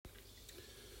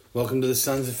Welcome to the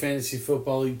Sons of Fantasy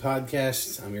Football League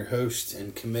podcast. I'm your host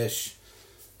and commish,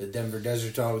 the Denver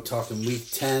Desert Dog. We're talking Week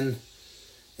 10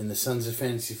 in the Sons of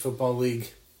Fantasy Football League.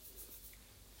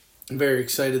 I'm very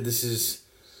excited. This is,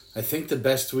 I think, the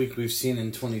best week we've seen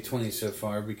in 2020 so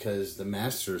far because the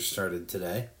Masters started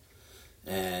today.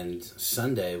 And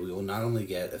Sunday, we will not only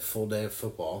get a full day of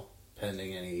football,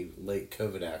 pending any late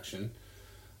COVID action,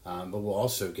 but we'll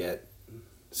also get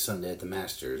Sunday at the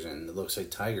Masters, and it looks like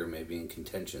Tiger may be in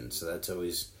contention, so that's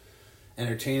always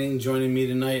entertaining. Joining me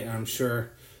tonight, and I'm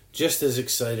sure just as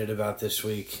excited about this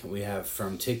week, we have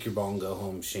from Take Your Ball and Go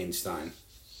Home, Shane Stein.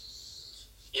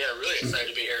 Yeah, really excited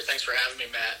to be here. Thanks for having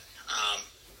me, Matt.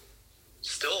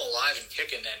 Still alive and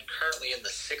kicking, and currently in the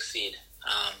 6th seed.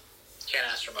 Can't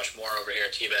ask for much more over here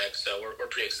at T-Bag, so we're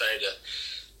pretty excited to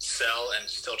sell and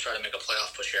still try to make a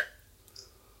playoff push here.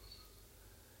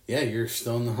 Yeah, you're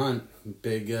still in the hunt.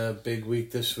 Big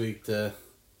week this week to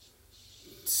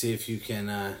see if you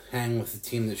can hang with the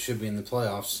team that should be in the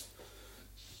playoffs.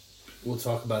 We'll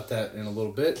talk about that in a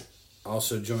little bit.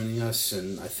 Also joining us,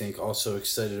 and I think also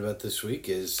excited about this week,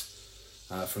 is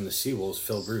from the Seawolves,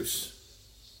 Phil Bruce.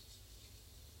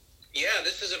 Yeah,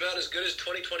 this is about as good as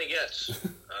 2020 gets.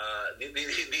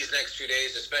 These next 2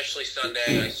 days, especially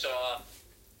Sunday, I saw,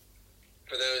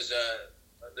 for those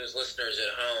listeners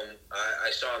at home, I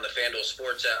saw on the FanDuel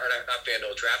Sports app, or not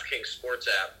FanDuel, DraftKings Sports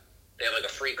app, they have like a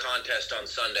free contest on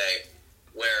Sunday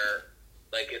where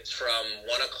like it's from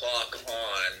 1 o'clock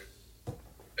on.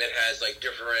 It has like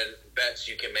different bets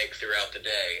you can make throughout the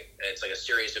day. And it's like a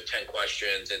series of 10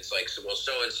 questions. It's like, will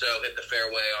so-and-so hit the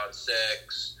fairway on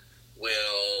 6?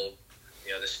 Will,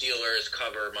 the Steelers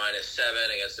cover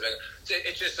 -7 against the Bengals?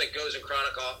 It just like goes in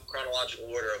chronological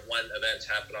order of when events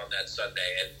happen on that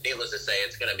Sunday. And needless to say,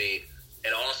 it's going to be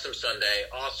an awesome Sunday,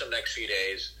 awesome next few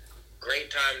days.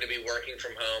 Great time to be working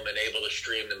from home and able to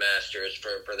stream the Masters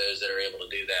for those that are able to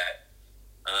do that.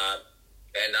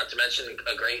 And not to mention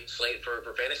a great slate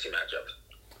for fantasy matchups.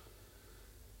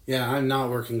 Yeah, I'm not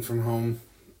working from home,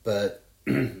 but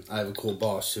I have a cool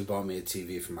boss who bought me a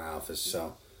TV for my office,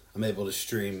 so I'm able to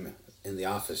stream in the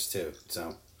office too.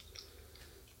 So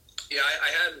yeah, I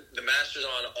had the Masters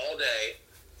on all day,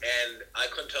 and I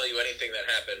couldn't tell you anything that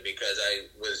happened because I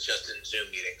was just in Zoom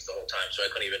meetings the whole time, so I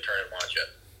couldn't even turn and watch it.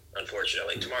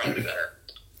 Unfortunately, tomorrow will be better.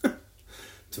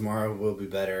 Tomorrow will be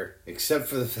better, except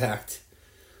for the fact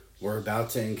we're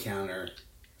about to encounter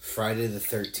Friday the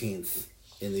 13th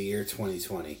in the year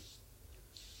 2020.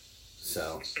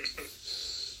 So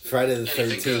Friday the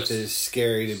 13th is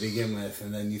scary to begin with,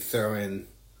 and then you throw in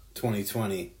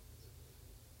 2020.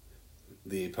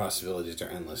 The possibilities are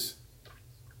endless.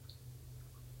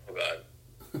 Oh, God.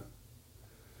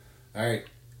 All right,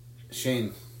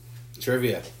 Shane,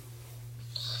 trivia.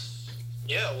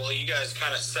 Yeah, well, you guys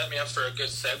kind of set me up for a good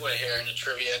segue here into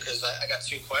trivia because I got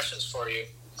 2 questions for you.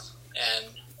 And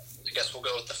I guess we'll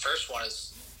go with the first one.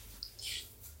 Is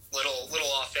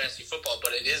little off fantasy football,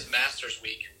 but it is Masters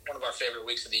week, one of our favorite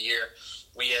weeks of the year.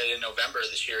 We had it in November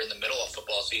this year in the middle of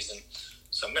football season.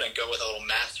 So I'm going to go with a little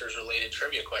Masters-related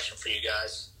trivia question for you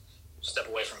guys. Step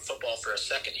away from football for a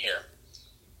second here.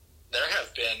 There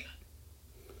have been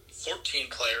 14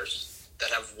 players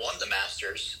that have won the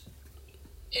Masters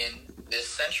in this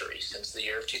century since the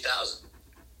year of 2000.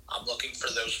 I'm looking for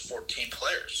those 14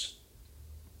 players.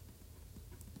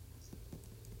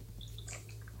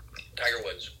 Tiger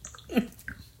Woods.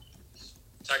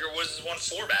 Tiger Woods has won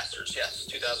 4 Masters, yes.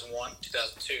 2001,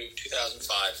 2002,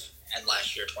 2005, and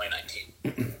last year,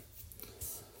 2019.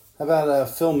 How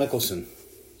about Phil Mickelson?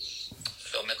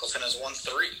 Phil Mickelson has won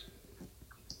 3.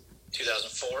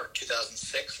 2004,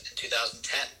 2006, and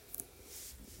 2010.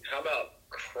 How about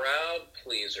crowd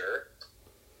pleaser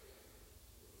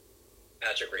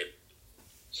Patrick Reed?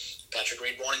 Patrick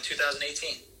Reed won in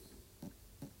 2018.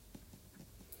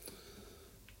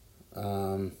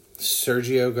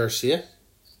 Sergio Garcia?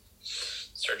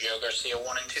 Sergio Garcia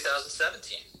won in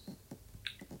 2017.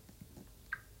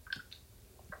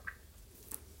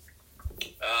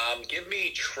 Give me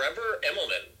Trevor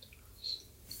Immelman.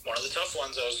 One of the tough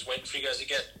ones. I was waiting for you guys to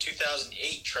get.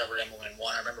 2008 Trevor Immelman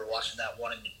won. I remember watching that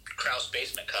one in Kraus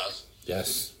Basement Cuz.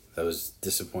 Yes, that was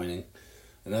disappointing.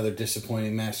 Another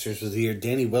disappointing Masters of the year.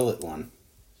 Danny Willett won.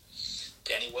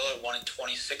 Danny Willett won in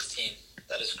 2016.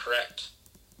 That is correct.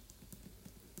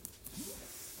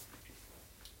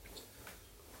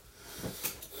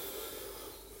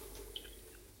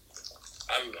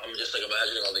 I'm just like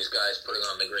imagining all these guys putting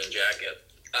on the green jacket.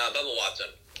 Bubba Watson.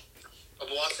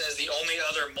 Bubba Watson is the only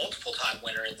other multiple-time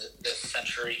winner in this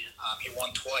century. He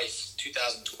won twice,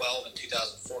 2012 and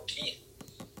 2014.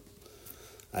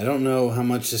 I don't know how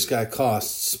much this guy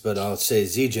costs, but I'll say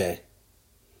ZJ.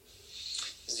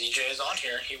 ZJ is on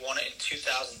here. He won it in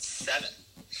 2007.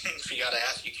 If you got to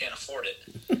ask, you can't afford it.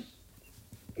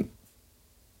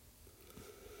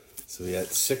 So we got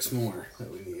 6 more that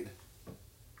we need.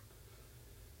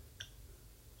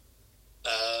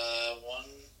 1,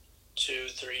 2,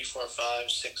 3, 4,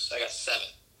 5, 6. I got 7.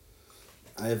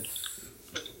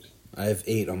 I have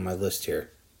 8 on my list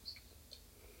here.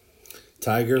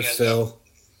 Tiger, Phil, go.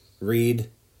 Reed,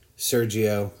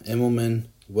 Sergio, Immelman,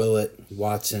 Willett,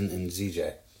 Watson, and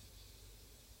ZJ.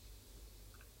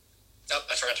 Oh,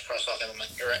 I forgot to cross off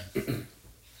Immelman. You're right.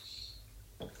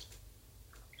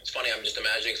 It's funny, I'm just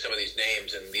imagining some of these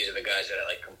names, and these are the guys that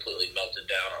like completely melted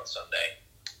down on Sunday.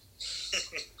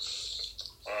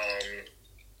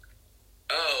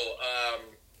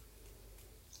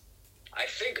 I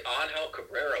think Angel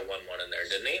Cabrera won one in there,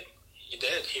 didn't he? He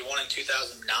did. He won in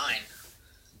 2009.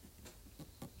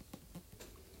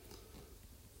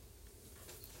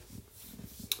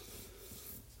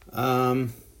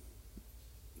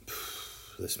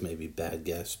 This may be a bad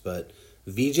guess, but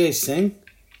Vijay Singh?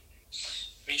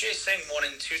 Vijay Singh won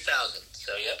in 2000.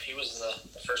 So, yep, he was the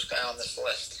first guy on this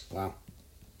list. Wow.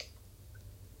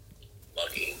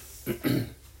 Lucky.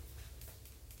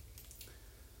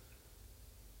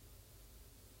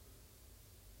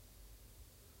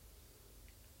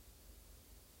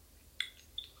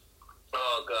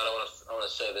 Oh God, I want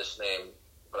to say this name,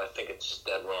 but I think it's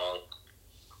dead wrong.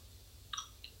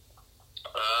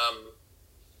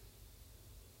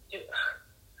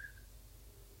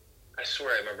 I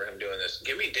swear I remember him doing this.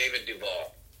 Give me David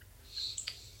Duval.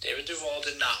 David Duval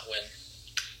did not win.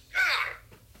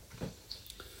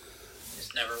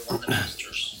 He's never won the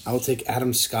Masters. I will take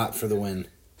Adam Scott for the win.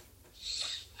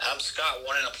 Adam Scott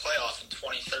won in a playoff in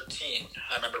 2013.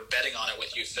 I remember betting on it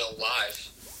with you, Phil, live.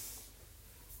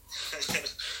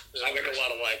 I make a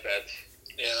lot of live bets.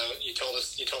 Yeah, you told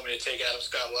me to take Adam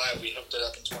Scott live. We hooked it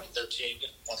up in 2013.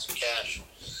 Won some cash.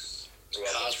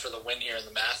 Cause for the win here in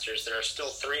the Masters. There are still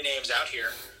 3 names out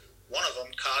here. One of them,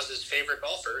 Caz's favorite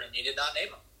golfer, and you did not name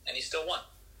him, and he still won.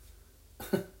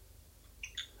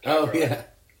 Oh, yeah.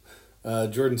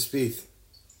 Jordan Spieth.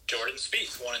 Jordan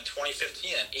Spieth won in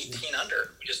 2015 at 18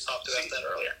 under. We just talked about that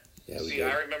earlier. Yeah, we See, did.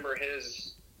 I remember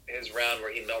his round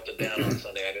where he melted down on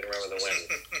Sunday. I didn't remember the win.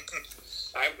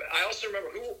 I also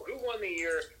remember who won the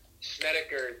year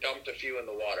Snedeker dumped a few in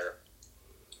the water.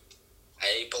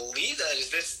 I believe that is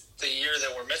this the year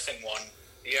that we're missing one.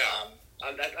 Yeah,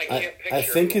 I can't picture I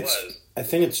think who it it's was. I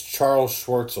think it's Charles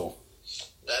Schwartzel.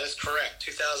 That is correct.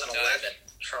 2011,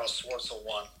 Charles Schwartzel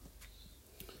won.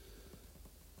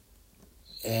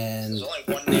 And There's only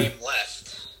one name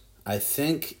left. I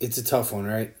think it's a tough one,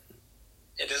 right?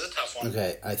 It is a tough one.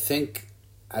 Okay, I think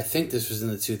this was in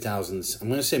the 2000s. I'm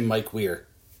going to say Mike Weir.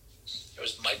 It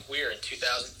was Mike Weir in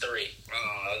 2003.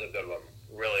 Oh, that was a good one.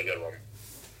 Really good one.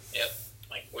 Yep,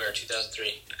 Mike Weir, 2003.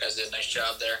 You guys did a nice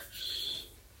job there.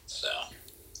 So,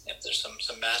 yep, there's some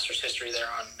Masters history there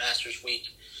on Masters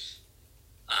Week.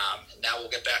 Now we'll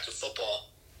get back to football.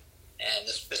 And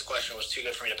this question was too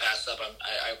good for me to pass up.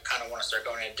 I kind of want to start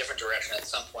going in a different direction at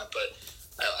some point, but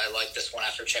I like this one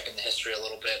after checking the history a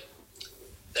little bit.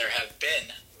 There have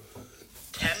been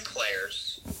 10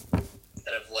 players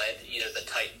that have led either the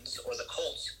Titans or the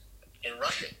Colts in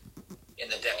rushing in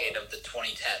the decade of the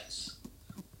 2010s.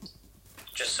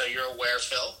 Just so you're aware,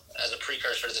 Phil, as a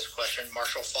precursor to this question,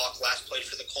 Marshall Faulk last played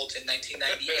for the Colts in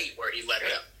 1998, where he led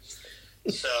them.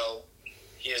 So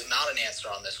he is not an answer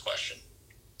on this question.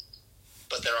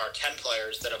 But there are 10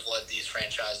 players that have led these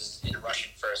franchises in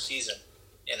rushing for a season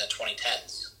in the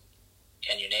 2010s.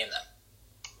 Can you name them?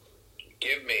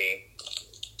 Give me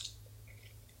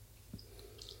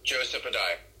Joseph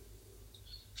Adai.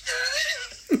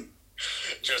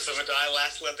 Joseph Adai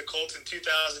last led the Colts in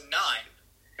 2009.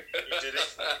 He did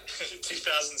it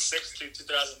 2006 through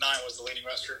 2009 was the leading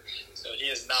rusher. So he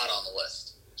is not on the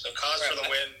list. So cause for the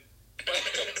win.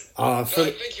 I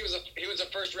think he was a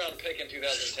first round pick in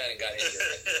 2010 and got injured.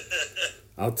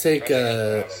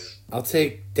 I'll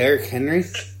take Derrick Henry.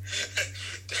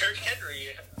 Derrick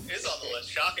Henry is on the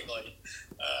list, shockingly.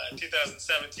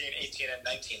 2017, 18, and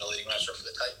 19, the leading rusher for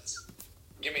the Titans.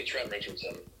 Give me Trent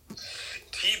Richardson.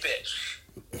 T-Bitch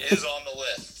is on the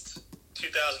list.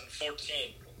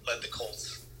 2014 led the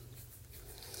Colts.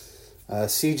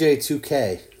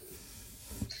 CJ2K.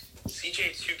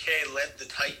 CJ2K led the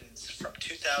Titans from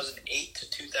 2008 to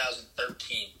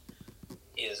 2013.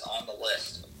 He is on the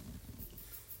list.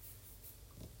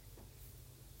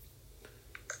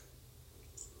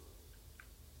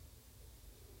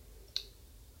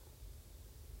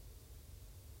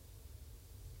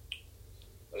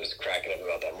 I was cracking up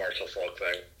about that Marshall Faulk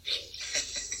thing.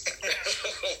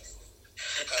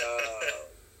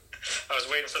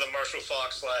 waiting for the Marshall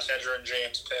Falk / Edgerrin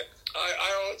James pick.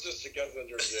 I was just against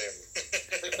Edgerrin James.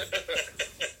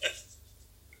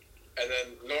 And then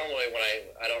normally when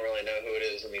I don't really know who it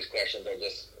is in these questions,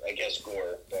 I guess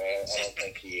Gore, but I don't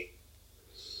think he.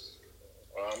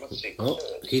 Let's see. Oh,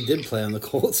 Colts. he did play on the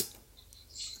Colts.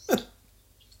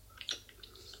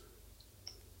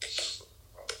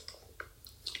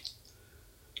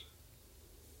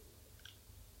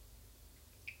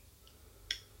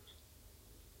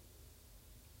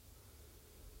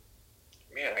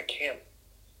 Man, I can't.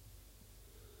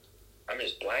 I'm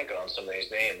just blanking on some of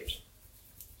these names.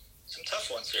 Some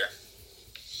tough ones here.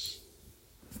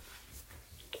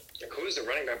 Like, who was the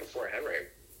running back before Henry?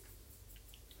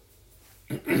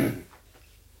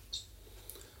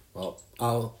 Well,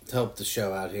 I'll help the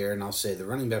show out here, and I'll say the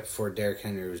running back before Derrick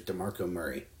Henry was DeMarco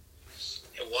Murray.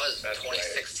 It was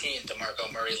 2016. DeMarco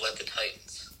Murray led the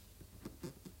Titans.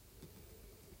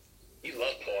 You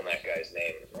love pulling that guy's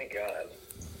name. My God.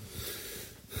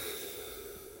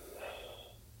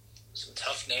 Some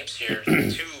tough names here.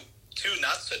 Two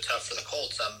not so tough for the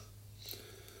Colts.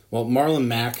 Well, Marlon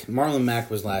Mack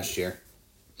was last year.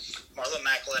 Marlon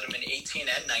Mack led him in 18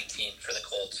 and 19 for the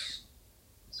Colts.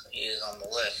 So he is on the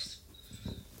list.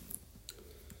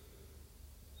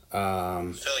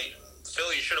 Philly,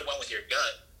 you should have went with your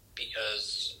gut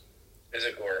because Is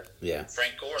it Gore? Yeah.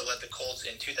 Frank Gore led the Colts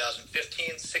in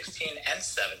 2015, 16, and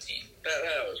 17.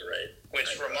 That was right.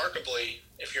 Which, remarkably,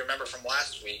 if you remember from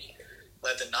last week,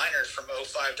 led the Niners from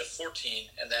 05 to 14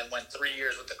 and then went 3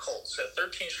 years with the Colts. So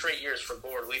 13 straight years for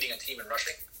Gore leading a team in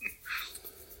rushing.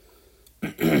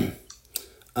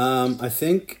 I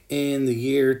think in the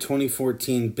year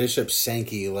 2014, Bishop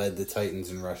Sankey led the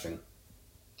Titans in rushing.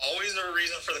 Always a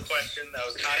reason for the question. That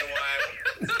was kind of why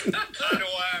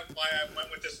I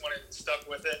went with this one and stuck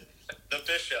with it. The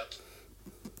Bishop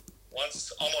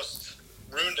once almost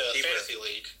ruined a fantasy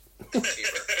league.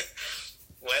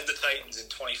 Led the Titans in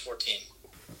 2014.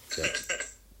 Yeah.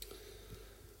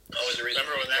 Always a reason.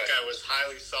 Remember when that guy was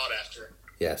highly sought after?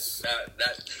 Yes.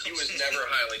 That he was never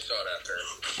highly sought after.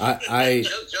 I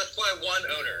just by one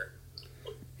owner.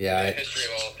 Yeah. In the history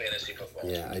of all fantasy football.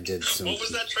 Yeah, I did some. What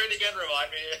was that trade again? Remind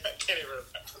me. I can't even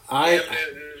remember.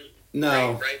 Cam Newton,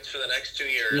 No. Rights for the next 2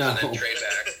 years No. and then trade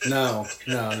back. No.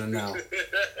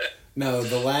 No,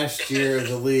 the last year of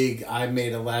the league, I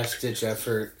made a last-ditch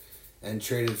effort and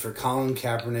traded for Colin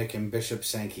Kaepernick and Bishop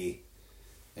Sankey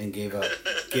and gave up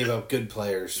good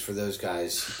players for those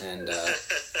guys and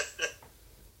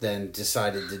then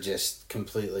decided to just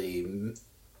completely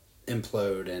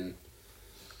implode and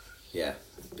yeah,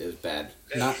 it was bad.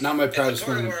 Not my proudest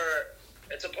moment.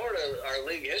 It's a part of our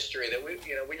league history that we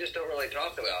just don't really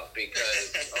talk about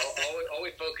because all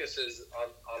we focus is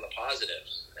on the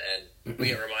positives, and we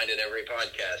get reminded every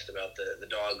podcast about the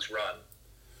Dogs' run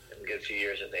and the good few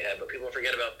years that they had, but people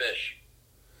forget about Fish.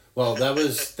 Well, that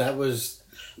was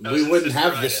we wouldn't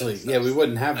have this league. Yeah, we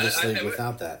wouldn't have this league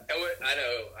without that. I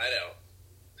know.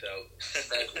 So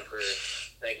thank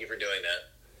you for doing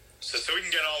that. So we can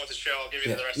get on with the show. I'll give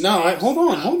you the rest.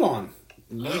 Hold on.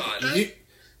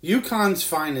 UConn's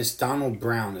finest, Donald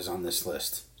Brown, is on this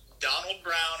list. Donald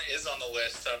Brown is on the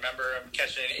list. I remember him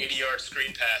catching an 80-yard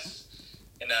screen pass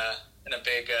in a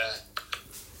big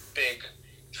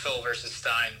Phil versus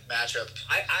Stein matchup.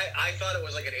 I thought it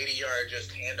was like an 80-yard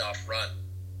just handoff run.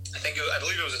 I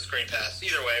believe it was a screen pass.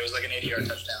 Either way, it was like an 80-yard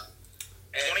touchdown.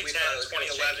 And 2010,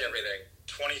 2011, everything.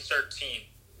 2013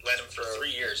 led him for 3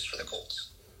 years for the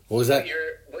Colts. What was that?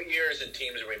 What years and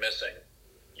teams are we missing?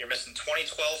 You're missing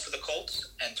 2012 for the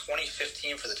Colts and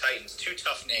 2015 for the Titans. Two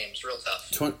tough names, real tough.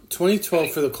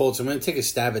 2012 for the Colts. I'm going to take a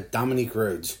stab at Dominique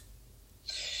Rhodes.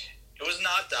 It was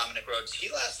not Dominic Rhodes. He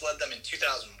last led them in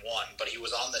 2001, but he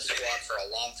was on the squad for a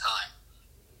long time.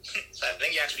 So I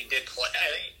think he actually did play.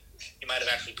 I think he might have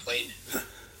actually played.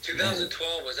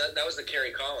 2012 that was the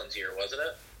Kerry Collins year, wasn't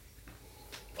it?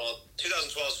 Well,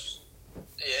 2012.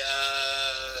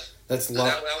 Yeah. That's so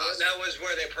Luck. that was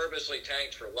where they purposely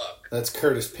tanked for Luck. That's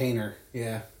Curtis Painter.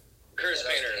 Yeah. Curtis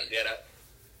Painter. Yeah.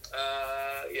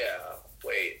 Yeah.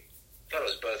 Wait. I thought it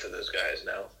was both of those guys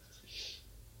now.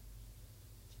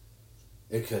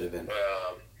 It could have been.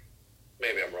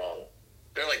 Maybe I'm wrong.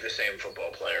 They're like the same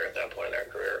football player at that point in their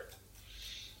career.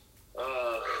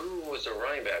 Who was the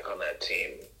running back on that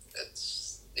team?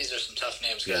 These are some tough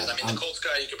names, guys. Yeah, I mean, the Colts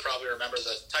guy you could probably remember.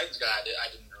 The Titans guy I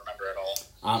didn't remember at all.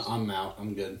 I'm out.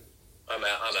 I'm good. I'm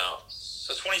out.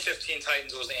 So 2015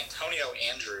 Titans was Antonio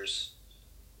Andrews.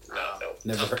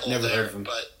 Never heard of him.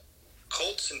 But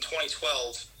Colts in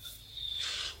 2012,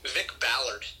 Vic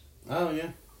Ballard. Oh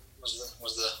yeah.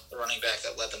 Was the running back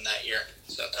that led them that year.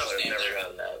 So tough name never there.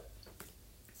 gotten that.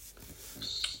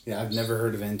 Yeah, I've never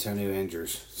heard of Antonio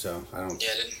Andrews, so I don't. Yeah,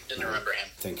 didn't remember him.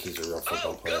 Think he's a real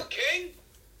football player. Go King!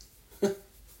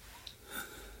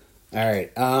 All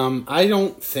right. I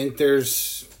don't think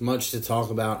there's much to talk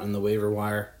about on the waiver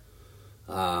wire.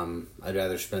 I'd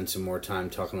rather spend some more time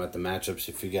talking about the matchups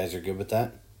if you guys are good with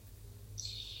that.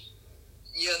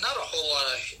 Yeah, not a whole lot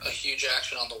of huge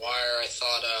action on the wire. I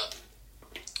thought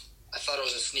it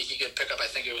was a sneaky good pickup. I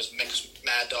think it was Mixed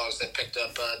Mad Dogs that picked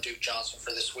up Duke Johnson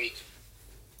for this week.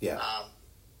 Yeah.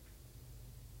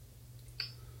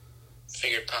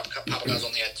 Figured Papagaz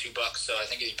only had $2, so I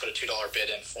think he put a $2 bid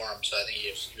in for him. So I think he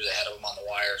was ahead of him on the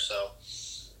wire. So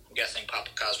I'm guessing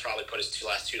Papagaz probably put his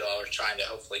last $2 trying to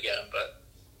hopefully get him, but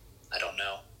I don't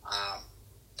know.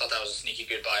 Thought that was a sneaky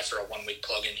good buy for a 1 week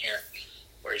plug in here,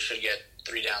 where he should get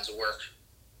 3 downs of work.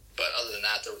 But other than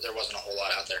that, there wasn't a whole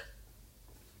lot out there.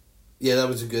 Yeah, that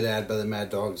was a good ad by the Mad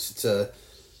Dogs. It's a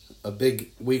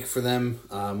big week for them.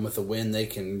 With a win, they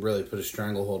can really put a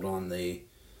stranglehold on the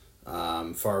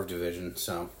Favre division.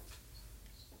 So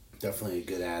definitely a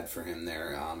good ad for him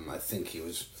there. I think he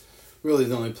was really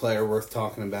the only player worth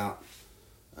talking about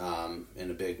in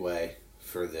a big way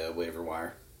for the waiver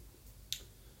wire.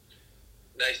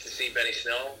 Nice to see Benny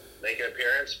Snell make an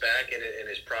appearance back in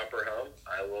his proper home.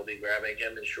 I will be grabbing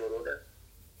him in short order.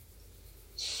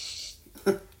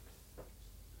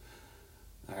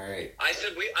 All right. I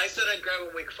said I'd grab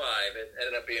him week 5. It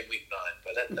ended up being week 9,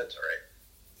 but that's all right.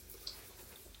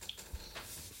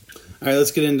 All right,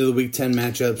 let's get into the Week 10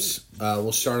 matchups.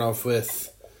 We'll start off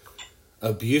with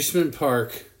Abusement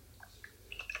Park.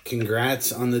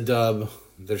 Congrats on the dub.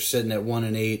 They're sitting at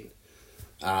 1-8.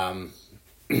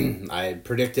 I had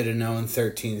predicted a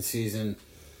 0-13 season,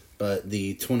 but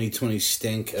the 2020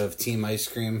 stink of Team Ice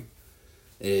Cream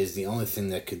is the only thing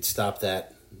that could stop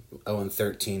that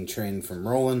 0-13 train from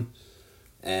rolling.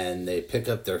 And they pick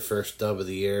up their first dub of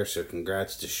the year, so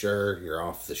congrats to Schur. You're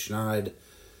off the schneid.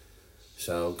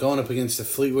 So going up against the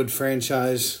Fleetwood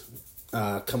franchise,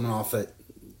 coming off a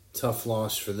tough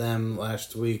loss for them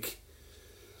last week.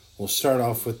 We'll start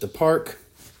off with the Park.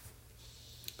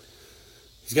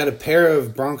 He's got a pair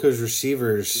of Broncos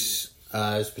receivers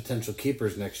as potential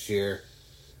keepers next year.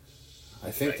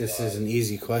 I think this is an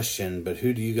easy question, but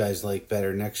who do you guys like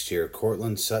better next year,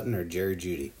 Courtland Sutton or Jerry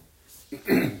Jeudy?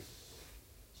 I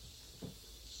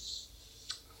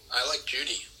like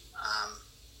Jeudy.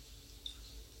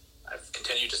 I've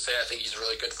continued to say I think he's a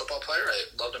really good football player. I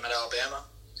loved him at Alabama.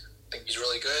 I think he's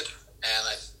really good, and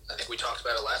I think we talked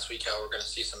about it last week how we're going to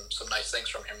see some nice things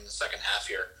from him in the second half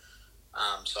here.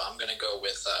 So I'm going to go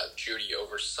with Jeudy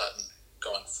over Sutton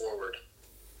going forward.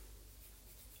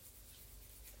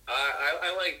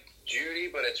 I like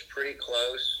Jeudy, but it's pretty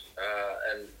close.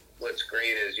 And what's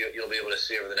great is you'll be able to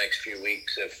see over the next few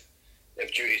weeks if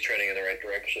Judy's trending in the right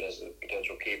direction as a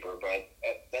potential keeper. But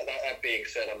that being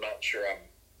said, I'm not sure I'm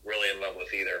really in love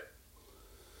with either.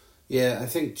 Yeah, I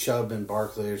think Chubb and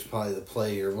Barkley is probably the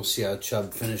play here. We'll see how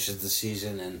Chubb finishes the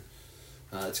season, and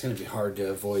it's going to be hard to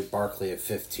avoid Barkley at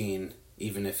 15,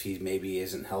 even if he maybe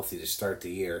isn't healthy to start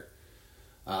the year.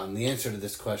 The answer to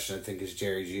this question, I think, is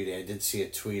Jerry Jeudy. I did see a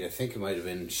tweet. I think it might have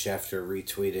been Schefter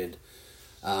retweeted.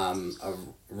 A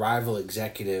rival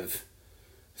executive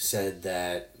said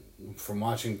that from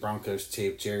watching Broncos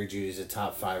tape, Jerry Jeudy is a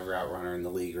top 5 route runner in the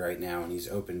league right now, and he's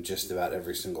open just about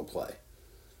every single play.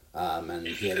 And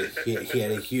he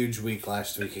had a huge week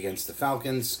last week against the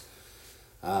Falcons.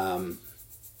 I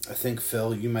think,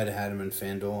 Phil, you might have had him in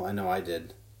FanDuel. I know I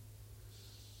did.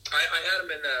 I had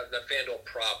him in the FanDuel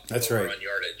prop. That's over right. On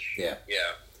yardage. Yeah.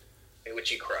 Which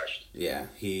he crushed. Yeah,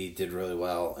 he did really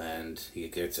well, and he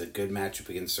gets a good matchup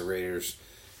against the Raiders.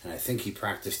 And I think he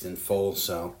practiced in full,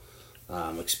 so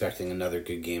I'm expecting another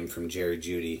good game from Jerry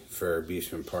Jeudy for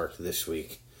Abusement Park this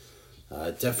week.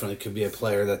 Definitely could be a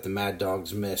player that the Mad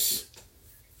Dogs miss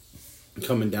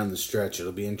coming down the stretch.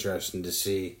 It'll be interesting to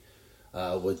see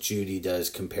what Jeudy does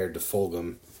compared to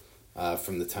Fulgham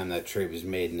from the time that trade was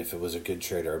made, and if it was a good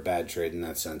trade or a bad trade in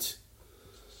that sense.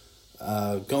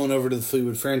 Going over to the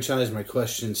Fleetwood franchise, my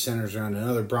question centers around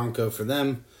another Bronco for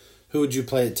them. Who would you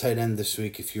play at tight end this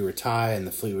week if you were Ty in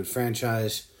the Fleetwood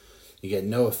franchise? You get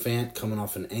Noah Fant coming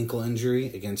off an ankle injury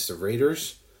against the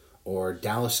Raiders, or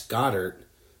Dallas Goedert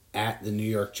at the New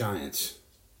York Giants?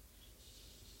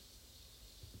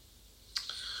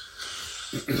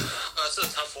 That's a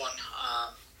tough one.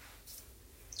 I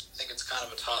think it's kind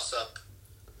of a toss-up.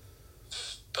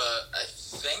 But I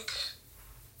think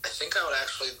I would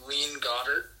actually lean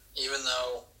Goddard, even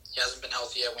though he hasn't been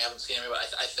healthy yet. We haven't seen him, but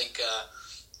I think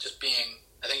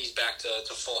I think he's back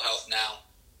to full health now,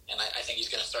 and I think he's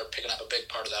going to start picking up a big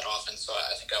part of that offense. So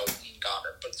I think I would lean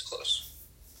Goddard, but it's close.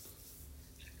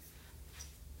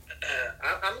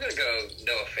 I'm going to go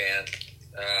Noah Fant.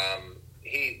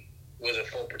 He was a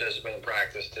full participant in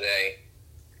practice today.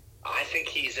 I think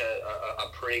he's a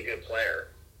pretty good player,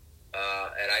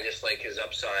 and I just like his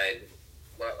upside.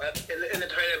 Well, in the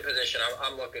tight end position,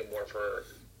 I'm looking more for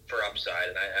upside,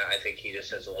 and I think he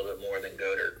just has a little bit more than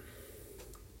Goddard.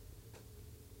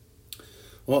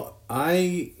 Well,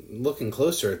 looking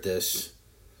closer at this,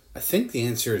 I think the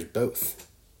answer is both.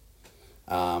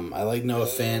 I like Noah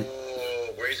Fant.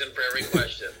 Reason for every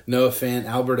question. Noah Fant.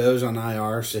 Albert O's on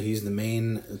IR, so he's the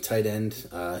main tight end.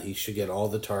 He should get all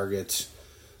the targets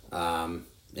in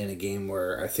a game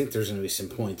where I think there's going to be some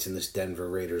points in this Denver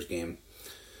Raiders game.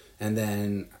 And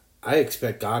then I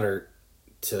expect Goddard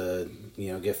to,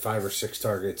 get 5 or 6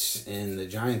 targets in the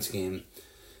Giants game.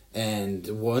 And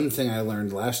one thing I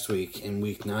learned last week in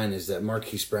Week 9 is that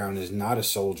Marquise Brown is not a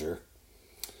soldier.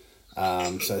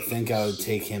 So I think I would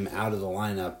take him out of the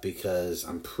lineup because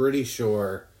I'm pretty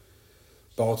sure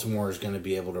Baltimore is going to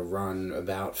be able to run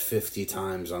about 50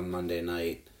 times on Monday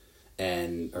night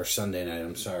or Sunday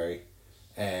night,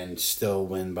 and still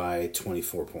win by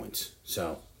 24 points.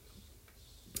 So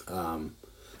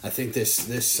I think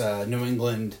this New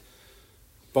England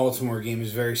Baltimore game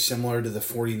is very similar to the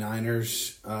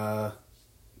 49ers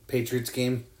Patriots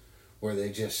game, where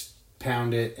they just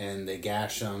pound it and they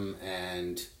gash them,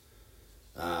 and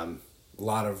a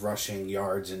lot of rushing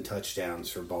yards and touchdowns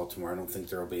for Baltimore. I don't think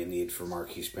there will be a need for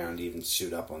Marquise Brown to even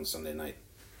suit up on Sunday night.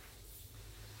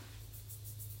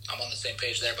 I'm on the same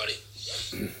page there, buddy.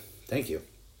 Thank you.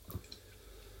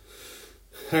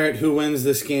 All right, who wins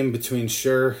this game between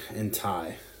Sure and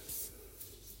Ty?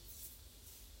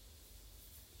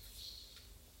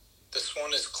 This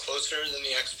one is closer than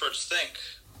the experts think.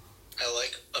 I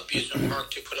like Abusement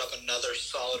Park to put up another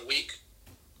solid week.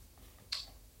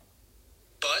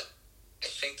 But I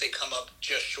think they come up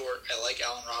just short. I like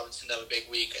Allen Robinson to have a big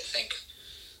week. I think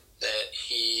that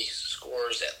he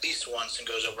scores at least once and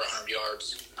goes over 100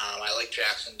 yards. I like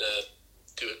Jackson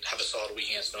to have a solid week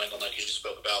against New England like you just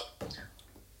spoke about.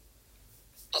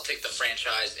 I'll take the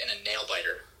franchise in a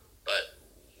nail-biter, but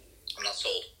I'm not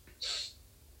sold.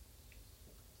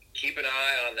 Keep an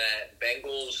eye on that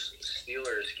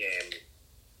Bengals-Steelers game.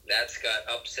 That's got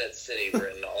Upset City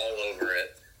written all over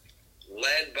it.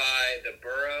 Led by the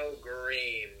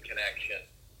Burrow-Green connection.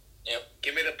 Yep.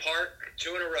 Give me the Park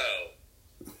 2 in a row.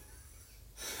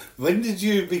 When did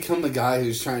you become the guy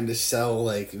who's trying to sell,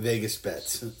 Vegas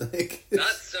bets? Not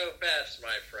so fast,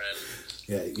 my friend.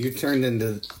 Yeah, you turned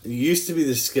into... You used to be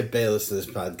the Skip Bayless of this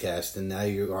podcast, and now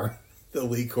you are the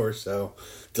Lee Corso.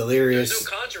 Delirious.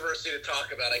 There's no controversy to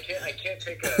talk about. I can't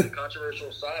take a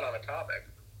controversial side on a topic.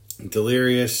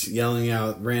 Delirious, yelling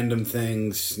out random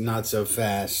things, not so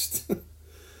fast.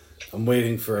 I'm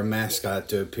waiting for a mascot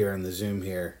to appear on the Zoom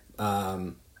here.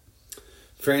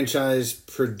 Franchise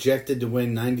projected to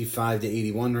win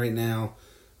 95-81 right now.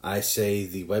 I say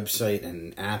the website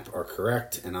and app are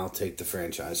correct, and I'll take the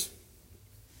franchise.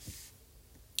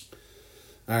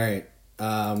 All right.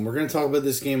 We're going to talk about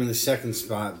this game in the second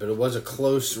spot, but it was a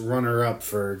close runner-up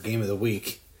for Game of the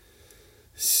Week.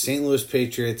 St. Louis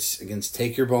Patriots against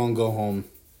Take Your Ball and Go Home.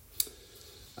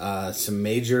 Some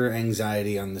major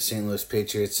anxiety on the St. Louis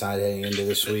Patriots side heading into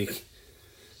this week.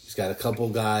 He's got a couple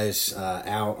guys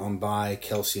out on bye,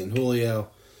 Kelsey and Julio.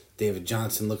 David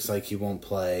Johnson looks like he won't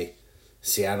play.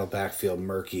 Seattle backfield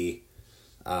murky.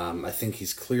 I think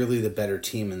he's clearly the better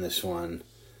team in this one,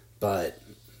 but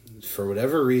for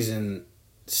whatever reason,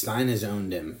 Stein has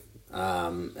owned him.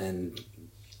 And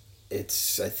I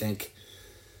think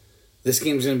this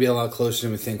game's going to be a lot closer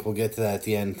than we think. We'll get to that at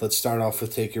the end. Let's start off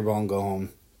with Take Your Ball and Go Home.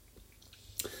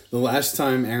 The last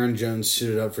time Aaron Jones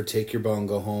suited up for Take Your Ball and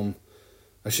Go Home,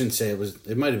 I shouldn't say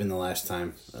it might have been the last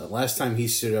time. Last time he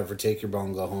suited up for Take Your Ball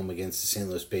and Go Home against the St.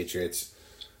 Louis Patriots,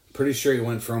 pretty sure he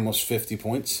went for almost 50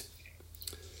 points.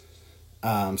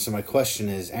 So my question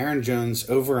is, Aaron Jones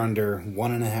over under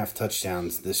 1.5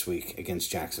 touchdowns this week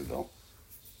against Jacksonville?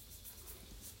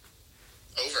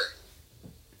 Over.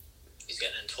 He's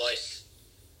getting in twice.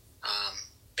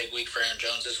 Big week for Aaron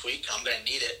Jones this week. I'm going to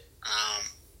need it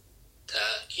to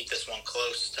keep this one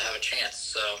close to have a chance.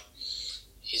 So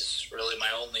he's really my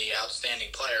only outstanding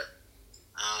player.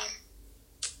 I'm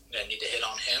going to need to hit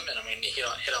on him, and I'm going to hit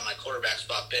on my quarterback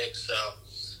spot big.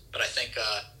 But I think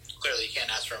clearly you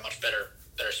can't ask for a much better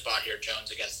spot here.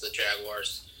 Jones against the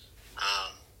Jaguars.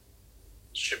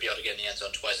 Should be able to get in the end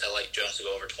zone twice. I like Jones to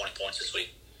go over 20 points this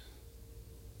week.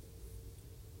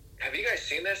 Have you guys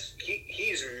seen this?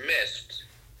 He's missed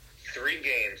 3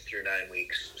 games through 9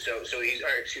 weeks. So he's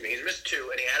missed 2,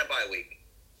 and he had a bye week.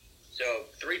 So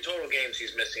 3 total games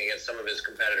he's missing against some of his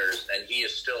competitors, and he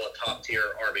is still a top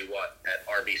tier RB1 at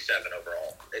RB7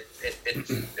 overall.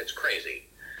 it's crazy.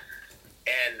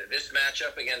 And this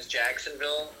matchup against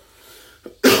Jacksonville,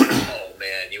 oh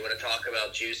man, you want to talk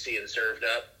about juicy and served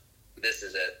up? This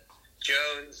is it.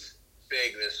 Jones,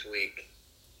 big this week.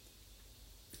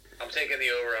 I'm taking the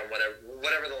over on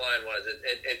whatever the line was.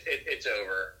 It's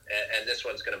over, and this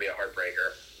one's going to be a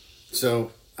heartbreaker.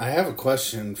 So I have a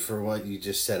question for what you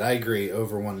just said. I agree,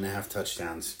 over 1.5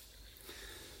 touchdowns.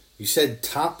 You said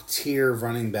top tier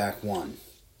running back 1,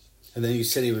 and then you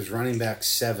said he was running back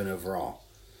 7 overall.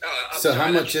 So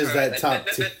how much is that top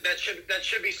tier? That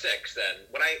should be 6 then.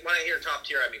 When I hear top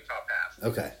tier, I mean top half.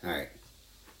 Okay, all right.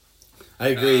 I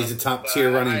agree. He's a top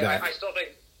tier running back. I still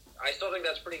think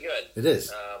that's pretty good. It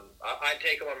is. I'd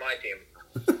take him on my team.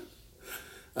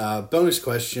 Bonus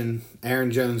question: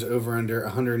 Aaron Jones over under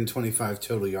 125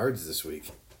 total yards this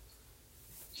week.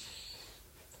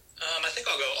 I think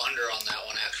I'll go under on that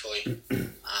one, actually.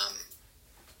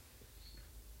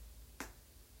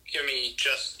 Give me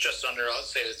just under. I'll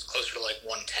say it's closer to like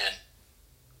 110.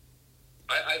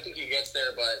 I think he gets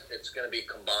there, but it's going to be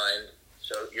combined,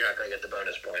 so you're not going to get the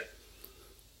bonus point.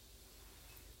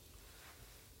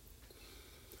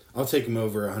 I'll take him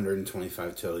over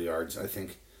 125 total yards. I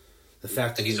think the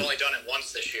fact that he's only done it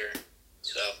once this year,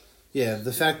 so yeah,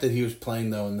 the fact that he was playing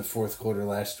though in the fourth quarter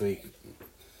last week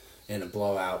in a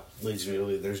blowout leads me to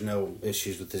believe there's no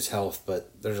issues with his health,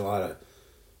 but there's a lot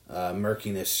of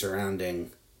murkiness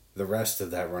surrounding the rest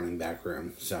of that running back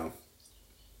room. So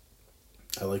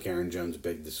I like Aaron Jones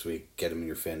big this week. Get him in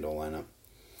your FanDuel lineup.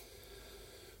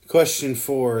 Question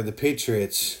 4: the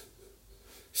Patriots.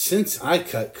 Since I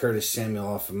cut Curtis Samuel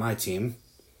off of my team,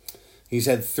 he's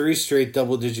had 3 straight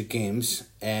double-digit games,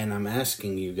 and I'm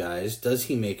asking you guys, does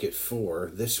he make it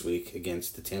 4 this week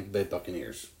against the Tampa Bay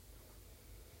Buccaneers?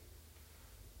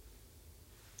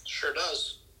 Sure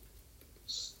does.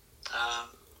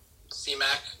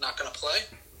 C-Mac not going to play.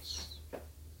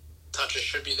 Touches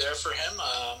should be there for him.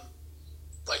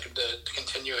 Like to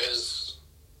continue his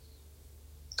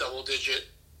double-digit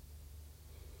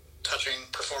touching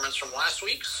performance from last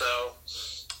week, so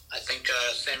I think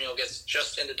Samuel gets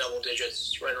just into double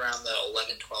digits, right around the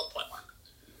 11, 12-point mark.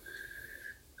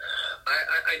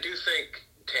 I do think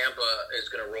Tampa is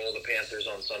going to roll the Panthers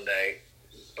on Sunday,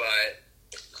 but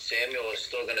Samuel is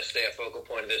still going to stay a focal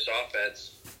point of this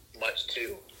offense, much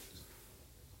to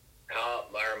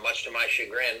my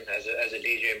chagrin as a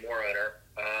DJ Moore owner.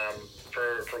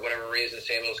 For whatever reason,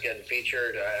 Samuel's getting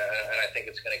featured, and I think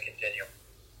it's going to continue.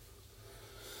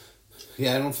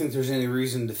 Yeah, I don't think there's any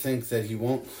reason to think that he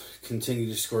won't continue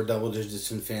to score double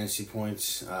digits in fantasy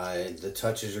points. The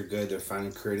touches are good. They're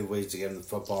finding creative ways to get him the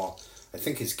football. I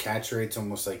think his catch rate's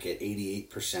almost like at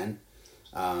 88%.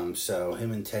 So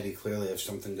him and Teddy clearly have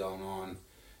something going on.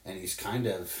 And he's kind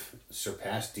of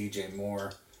surpassed DJ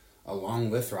Moore along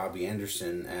with Robbie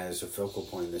Anderson as a focal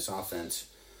point in this offense.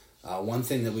 One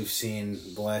thing that we've seen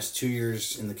the last 2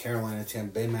 years in the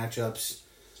Carolina-Tampa Bay matchups,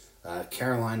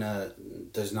 Carolina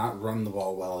does not run the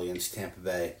ball well against Tampa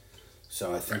Bay,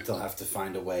 so I think they'll have to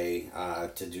find a way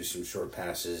to do some short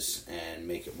passes and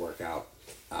make it work out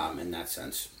in that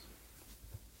sense.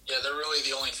 Yeah, they're really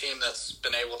the only team that's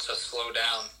been able to slow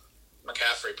down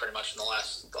McCaffrey pretty much in the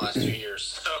last 2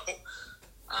 years. So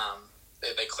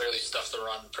they clearly stuffed the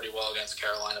run pretty well against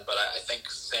Carolina, but I think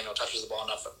Samuel touches the ball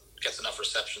enough, gets enough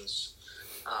receptions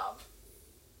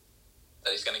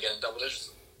that he's going to get in double digits.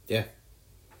 Yeah.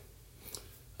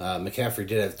 McCaffrey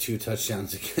did have 2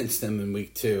 touchdowns against them in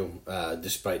week 2,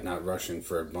 despite not rushing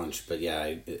for a bunch. But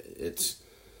yeah, it's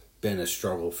been a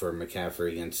struggle for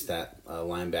McCaffrey against that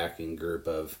linebacking group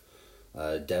of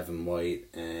Devin White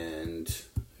and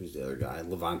who's the other guy?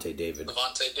 Levante David.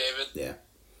 Levante David. Yeah.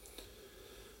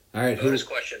 All right. Bonus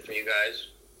question for you guys.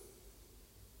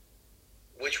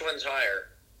 Which one's higher?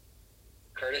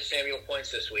 Curtis Samuel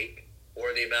points this week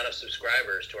or the amount of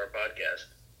subscribers to our podcast?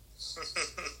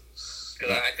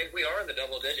 Because I think we are in the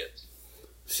double digits.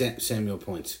 Samuel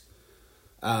points.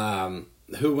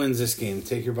 Who wins this game?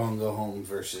 Take your ball and go home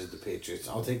versus the Patriots.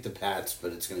 I'll take the Pats,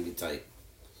 but it's going to be tight.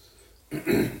 Go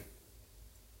ahead,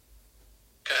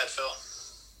 Phil.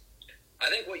 I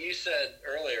think what you said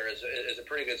earlier is a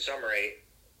pretty good summary.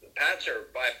 The Pats are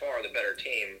by far the better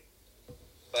team,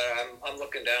 but I'm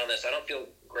looking down this. I don't feel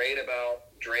great about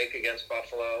Drake against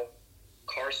Buffalo.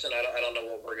 Carson, I don't know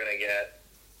what we're going to get.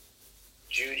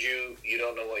 Juju, you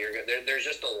don't know what you're going to... There's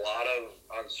just a lot of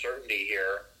uncertainty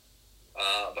here.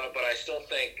 But I still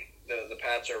think the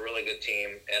Pats are a really good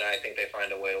team, and I think they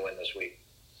find a way to win this week.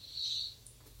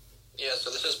 Yeah, so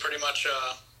this is pretty much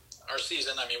our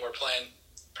season. I mean, we're playing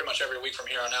pretty much every week from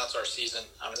here on out. It's our season.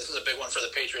 I mean, this is a big one for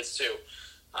the Patriots, too.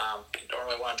 Don't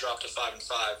really want to drop to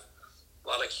 5-5. A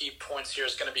lot of key points here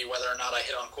is going to be whether or not I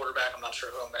hit on quarterback. I'm not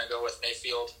sure who I'm going to go with,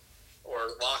 Mayfield or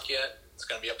Locke yet. It's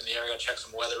going to be up in the air. I got to check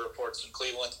some weather reports in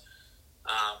Cleveland.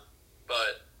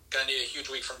 But going to need a huge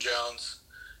week from Jones.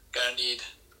 Going to need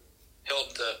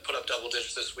Hilton to put up double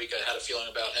digits this week. I had a feeling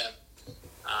about him.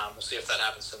 We'll see if that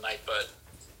happens tonight. But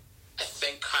I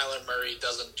think Kyler Murray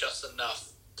doesn't just enough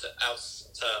to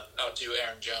outdo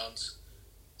Aaron Jones.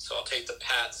 So I'll take the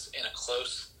Pats in a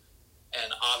close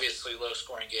and obviously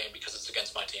low-scoring game because it's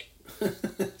against my team.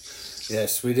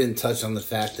 Yes, we didn't touch on the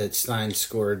fact that Stein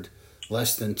scored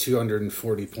less than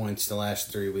 240 points the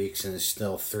last 3 weeks and is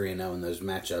still 3-0 in those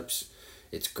matchups.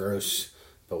 It's gross,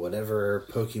 but whatever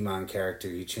Pokemon character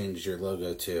you changed your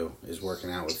logo to is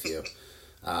working out with you.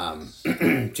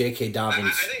 J.K.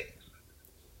 Dobbins...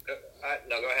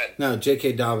 No, go ahead. No,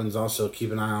 J.K. Dobbins also,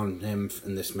 keep an eye on him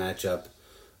in this matchup.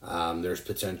 There's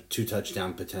 2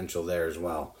 touchdown potential there as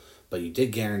well. But you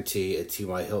did guarantee a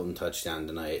T.Y. Hilton touchdown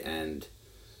tonight, and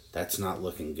that's not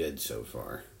looking good so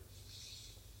far.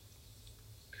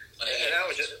 And that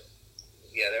was just,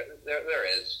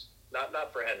 there is.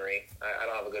 Not for Henry. I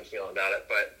don't have a good feeling about it,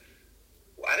 but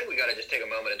I think we got to just take a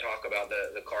moment and talk about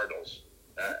the Cardinals.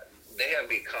 They have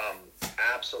become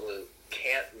absolute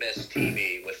can't-miss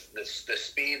TV with the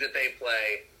speed that they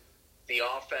play, the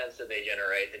offense that they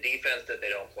generate, the defense that they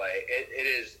don't play. It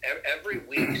is, every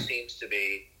week seems to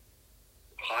be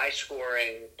high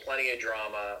scoring, plenty of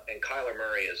drama, and Kyler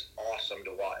Murray is awesome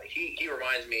to watch. He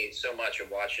reminds me so much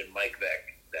of watching Mike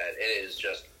Vick that it is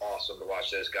just awesome to watch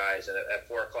those guys. And at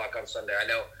 4 o'clock on Sunday, I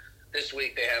know this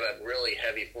week they have a really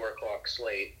heavy 4 o'clock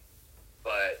slate,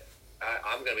 but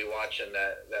I'm going to be watching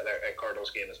that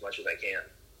Cardinals game as much as I can.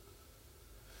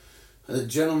 A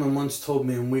gentleman once told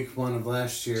me in week 1 of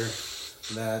last year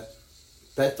that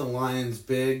bet the Lions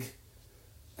big,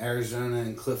 Arizona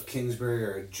and Cliff Kingsbury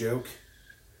are a joke.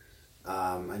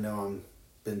 I know I'm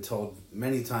been told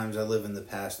many times I live in the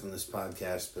past on this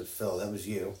podcast, but Phil, that was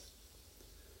you.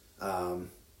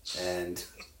 And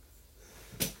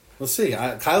we'll see.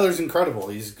 Kyler's incredible.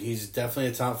 He's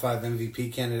definitely a top 5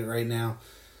 MVP candidate right now.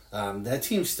 That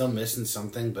team's still missing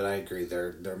something, but I agree.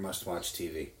 They're must-watch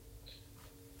TV.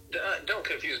 Don't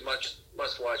confuse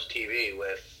must-watch TV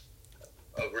with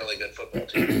a really good football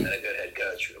team and a good head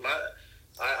coach.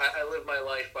 I live my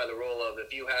life by the rule of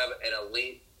if you have an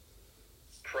elite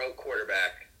pro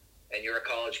quarterback and you're a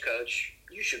college coach,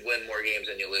 you should win more games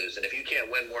than you lose. And if you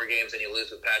can't win more games than you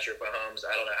lose with Patrick Mahomes,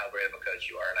 I don't know how great of a coach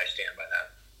you are, and I stand by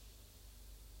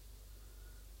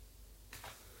that.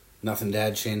 Nothing to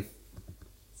add, Shane?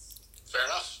 Fair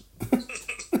enough.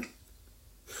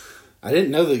 I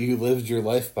didn't know that you lived your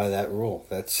life by that rule.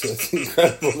 That's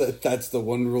incredible that's the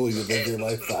one rule you live your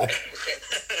life by.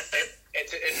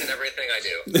 It's in everything I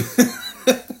do.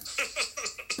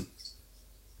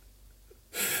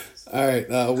 All right,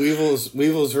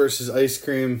 Weevils versus Ice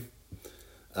Cream.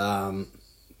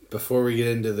 Before we get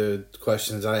into the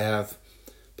questions I have,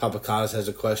 Papa Kaz has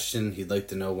a question. He'd like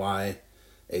to know why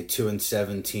a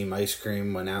 2-7 team Ice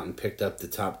Cream went out and picked up the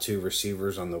top 2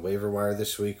 receivers on the waiver wire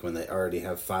this week when they already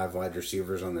have 5 wide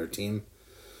receivers on their team.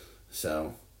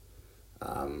 So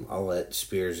I'll let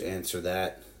Spears answer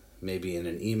that maybe in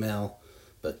an email.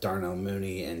 But Darnell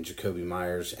Mooney and Jacoby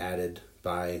Myers added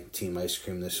by Team Ice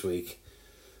Cream this week.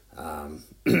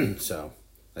 So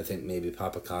I think maybe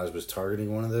Papa Kaz was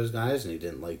targeting one of those guys and he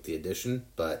didn't like the addition,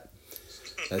 but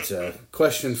that's a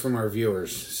question from our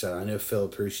viewers. So I know Phil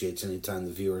appreciates any time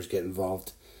the viewers get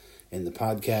involved in the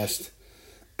podcast.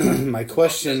 My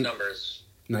question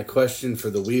for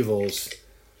the Weevils,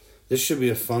 this should be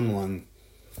a fun one.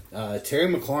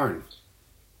 Terry McLaurin,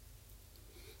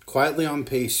 quietly on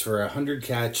pace for a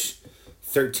 100-catch,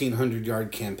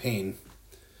 1,300-yard campaign.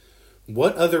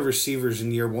 What other receivers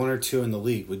in year 1 or 2 in the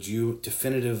league would you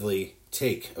definitively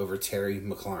take over Terry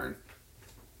McLaurin?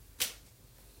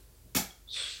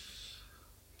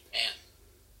 Man.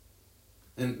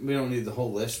 And we don't need the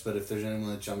whole list, but if there's anyone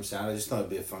that jumps out, I just thought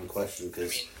it'd be a fun question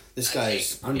because this guy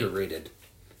is underrated.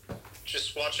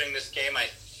 Just watching this game, I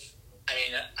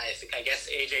guess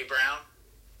A.J. Brown.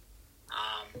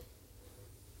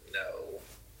 No.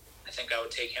 I think I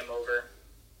would take him over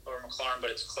McLaurin, but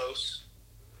it's close.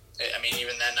 I mean,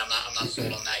 even then, I'm not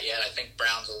sold on that yet. I think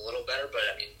Brown's a little better, but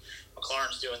I mean,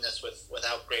 McLaurin's doing this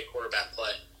without great quarterback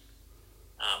play,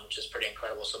 which is pretty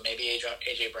incredible. So maybe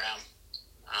AJ Brown.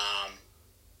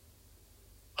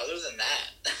 Other than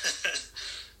that,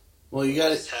 well, you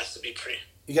got has to be pretty.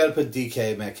 You got to put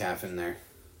DK Metcalf in there.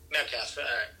 Metcalf,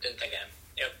 didn't think of him.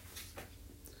 Yep.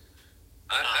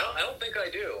 I don't think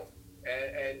I do,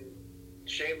 and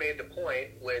Shane made the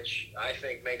point, which I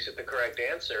think makes it the correct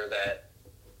answer, that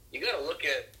you got to look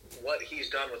at what he's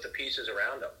done with the pieces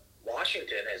around him.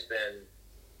 Washington has been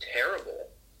terrible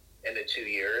in the 2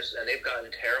 years, and they've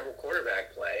gotten terrible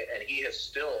quarterback play, and he has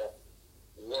still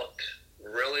looked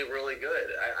really, really good.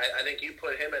 I think you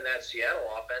put him in that Seattle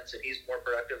offense, and he's more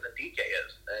productive than DK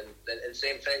is. And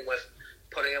same thing with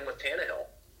putting him with Tannehill.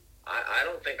 I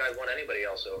don't think I'd want anybody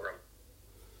else over him.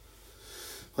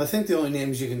 Well, I think the only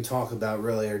names you can talk about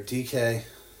really are DK,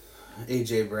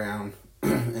 A.J. Brown,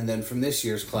 and then from this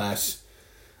year's class,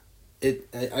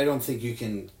 I don't think you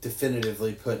can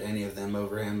definitively put any of them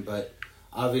over him, but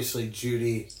obviously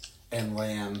Judy and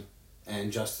Lamb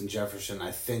and Justin Jefferson,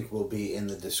 I think, will be in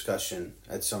the discussion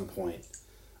at some point.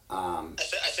 I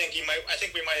think we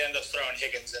might end up throwing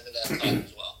Higgins into that thought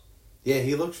as well. Yeah,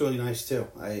 he looks really nice too.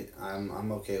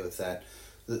 I'm okay with that.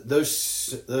 Those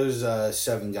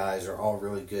 7 guys are all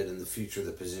really good, and the future of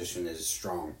the position is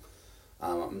strong.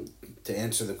 To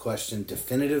answer the question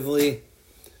definitively,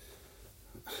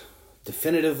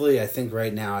 I think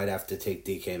right now I'd have to take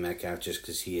DK Metcalf just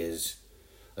because he is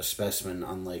a specimen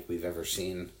unlike we've ever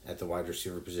seen at the wide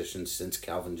receiver position since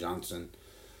Calvin Johnson.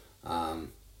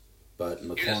 But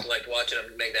you just liked watching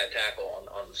him make that tackle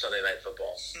on Sunday Night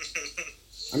Football.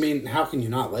 I mean, how can you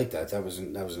not like that? That was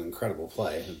an incredible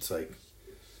play. It's like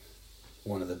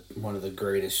one of the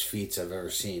greatest feats I've ever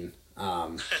seen.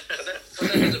 But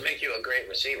that doesn't make you a great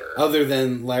receiver. Other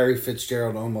than Larry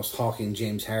Fitzgerald almost hawking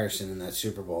James Harrison in that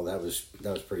Super Bowl, that was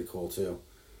pretty cool too.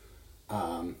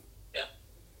 Yeah,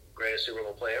 greatest Super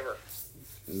Bowl play ever.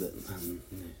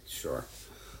 Sure.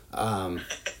 All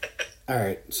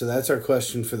right, so that's our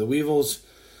question for the Weevils.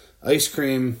 Ice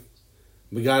cream,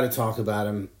 we got to talk about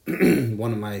him.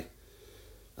 One of my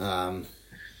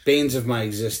banes of my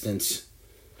existence.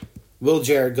 Will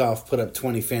Jared Goff put up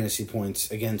 20 fantasy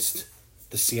points against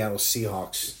the Seattle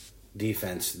Seahawks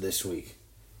defense this week?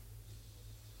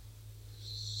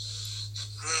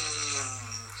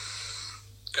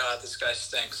 God, this guy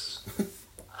stinks.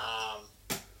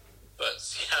 But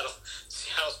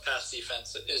Seattle's pass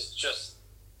defense is just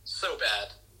so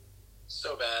bad.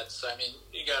 So bad. So, I mean,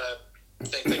 you got to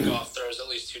think that Goff throws at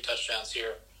least 2 touchdowns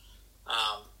here.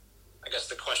 I guess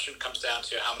the question comes down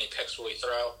to how many picks will he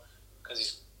throw, because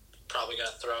he's probably going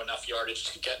to throw enough yardage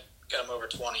to get him over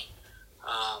 20.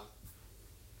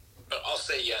 But I'll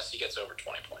say yes, he gets over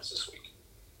 20 points this week.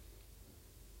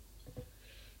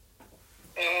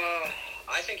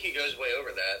 I think he goes way over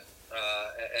that.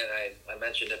 And I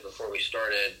mentioned it before we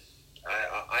started.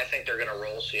 I think they're going to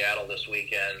roll Seattle this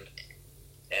weekend,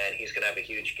 and he's going to have a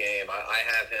huge game. I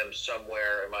have him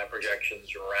somewhere in my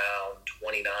projections around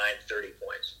 29, 30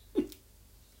 points.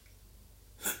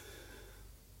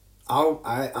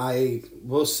 I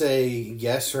will say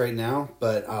yes right now,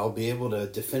 but I'll be able to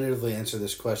definitively answer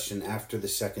this question after the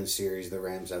second series the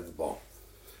Rams have the ball.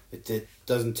 It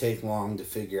doesn't take long to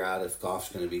figure out if Goff's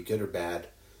going to be good or bad.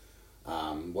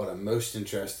 What I'm most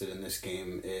interested in this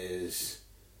game is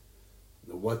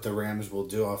what the Rams will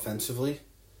do offensively.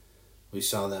 We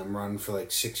saw them run for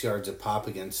like 6 yards a pop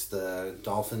against the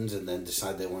Dolphins and then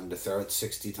decide they wanted to throw it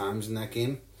 60 times in that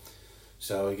game.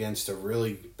 So against a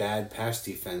really bad pass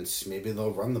defense, maybe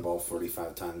they'll run the ball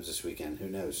 45 times this weekend. Who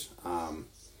knows?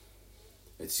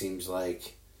 It seems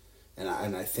like, and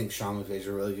I think Sean McVay's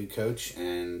a really good coach,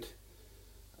 and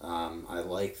I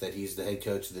like that he's the head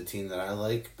coach of the team that I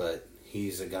like, but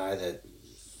he's a guy that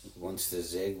wants to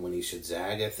zig when he should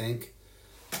zag, I think.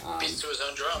 Beats to his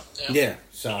own drum. Yeah,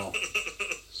 so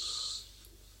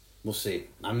we'll see.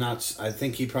 I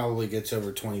think he probably gets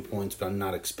over 20 points, but I'm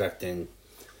not expecting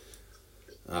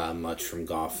much from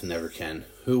Goff. Never can.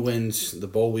 Who wins the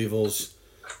Boll Weevils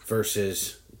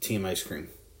versus Team Ice Cream?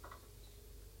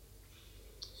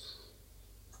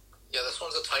 Yeah, this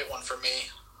one's a tight one for me.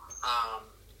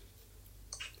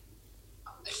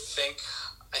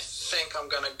 I think I'm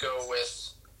gonna go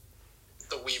with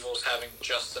the Weevils having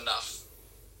just enough,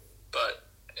 but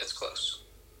it's close.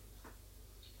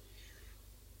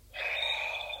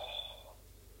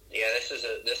 Yeah, this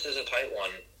is a tight one,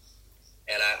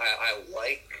 and I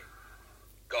like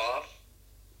Goff.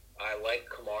 I like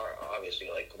Kamara. Obviously,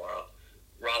 I like Kamara.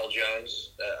 Ronald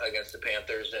Jones against the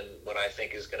Panthers, and what I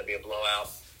think is going to be a blowout.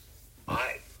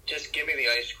 Just give me the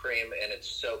ice cream, and it's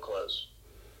so close.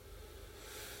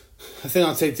 I think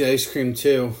I'll take the ice cream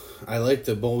too. I like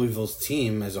the Boll Weevils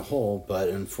team as a whole, but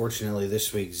unfortunately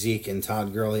this week Zeke and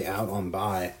Todd Gurley out on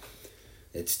bye.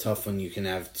 It's tough when you can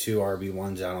have 2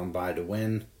 RB1s out on bye to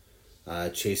win.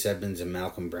 Chase Edmonds and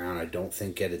Malcolm Brown, I don't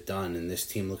think get it done, and this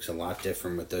team looks a lot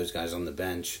different with those guys on the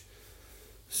bench.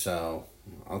 So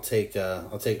I'll take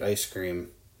ice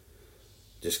cream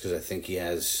just because I think he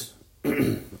has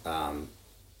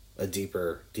a a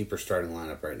deeper starting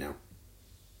lineup right now.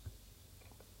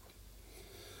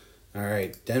 All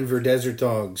right, Denver Desert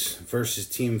Dogs versus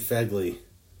Team Fegley.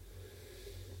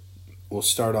 We'll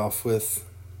start off with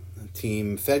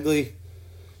Team Fegley.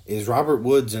 Is Robert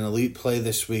Woods an elite play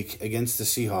this week against the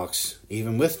Seahawks,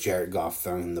 even with Jared Goff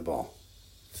throwing the ball?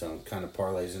 So kind of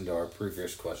parlays into our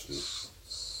previous question.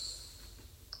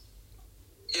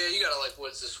 Yeah, you gotta like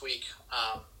Woods this week.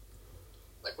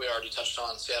 Like we already touched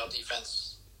on, Seattle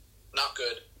defense not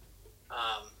good.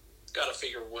 Gotta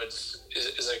figure Woods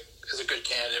is a good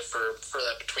candidate for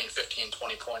that between 15 and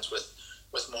 20 points with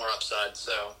more upside.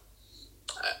 So,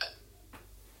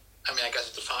 I mean, I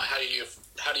guess how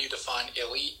do you define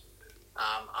elite?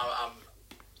 I'm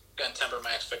gonna temper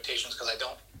my expectations because I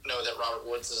don't know that Robert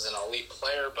Woods is an elite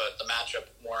player, but the matchup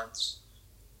warrants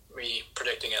me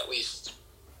predicting at least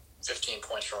 15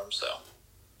 points from him. So,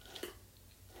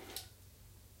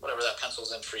 whatever that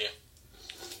pencils in for you.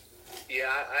 Yeah,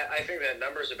 I think that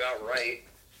number's about right.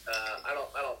 I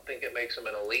don't think it makes him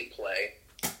an elite play.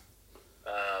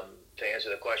 To answer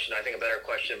the question, I think a better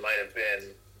question might have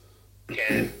been,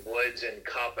 can Woods and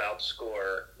Kupp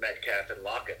outscore Metcalf and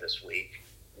Lockett this week,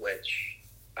 which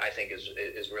I think is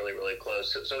really, really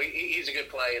close. So he's a good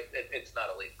play. It's not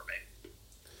elite for me.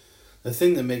 The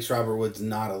thing that makes Robert Woods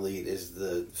not elite is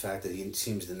the fact that he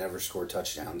seems to never score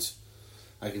touchdowns.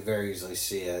 I could very easily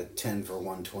see a 10 for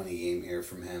 120 game here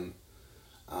from him.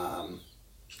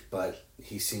 But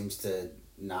he seems to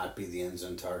not be the end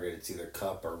zone target. It's either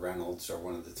Kupp or Reynolds or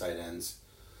one of the tight ends.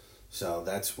 So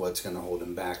that's what's going to hold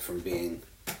him back from being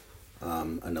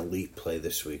an elite play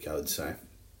this week, I would say.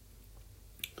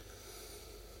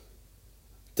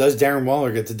 Does Darren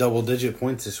Waller get the double-digit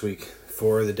points this week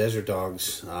for the Desert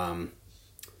Dogs?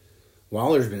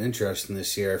 Waller's been interesting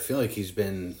this year. I feel like he's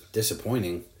been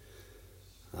disappointing.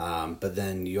 But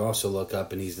then you also look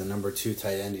up and he's the number 2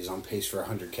 tight end. He's on pace for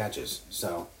 100 catches.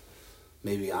 So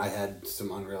maybe I had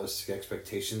some unrealistic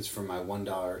expectations for my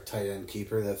 $1 tight end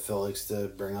keeper that Phil likes to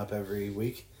bring up every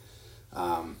week.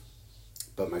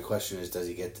 But my question is, does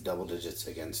he get the double digits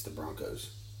against the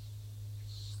Broncos?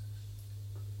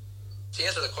 To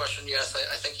answer the question, yes,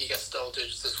 I think he gets double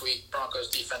digits this week. Broncos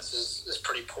defense is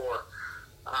pretty poor.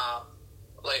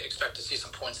 Expect to see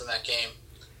some points in that game.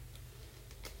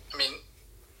 I mean,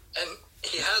 and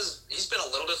he's been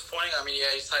a little disappointing. I mean,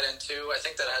 yeah, he's tight end too. I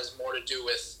think that has more to do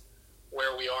with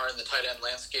where we are in the tight end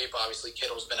landscape. Obviously,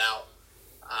 Kittle's been out,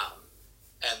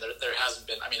 and there hasn't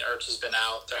been. I mean, Ertz has been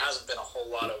out. There hasn't been a whole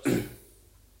lot of.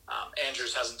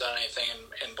 Andrews hasn't done anything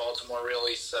in Baltimore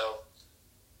really, so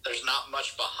there's not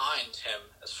much behind him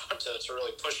as far to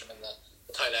really push him in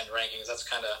the tight end rankings. That's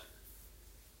kind of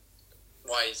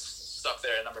why he's stuck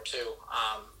there at number 2.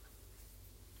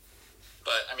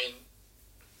 But I mean,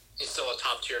 he's still a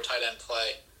top tier tight end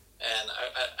play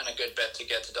and a good bet to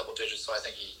get to double digits. So I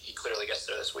think he clearly gets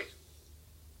there this week.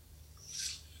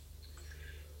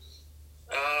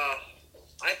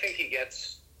 I think he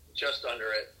gets just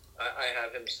under it. I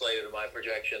have him slated in my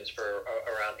projections for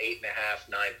around 8.5,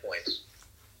 9 points.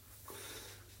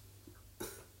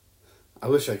 I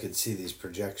wish I could see these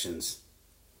projections.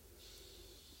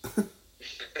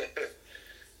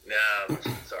 No,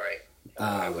 sorry.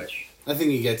 I wish. I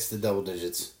think he gets the double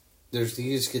digits.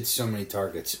 He just gets so many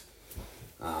targets.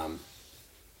 And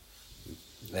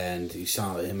you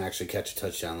saw him actually catch a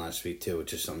touchdown last week too,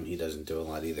 which is something he doesn't do a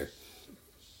lot either.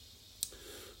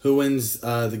 Who wins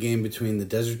the game between the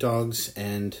Desert Dogs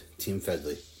and Team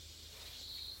Fegley?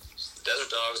 The Desert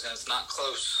Dogs, and it's not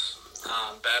close.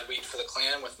 Bad week for the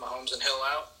Clan with Mahomes and Hill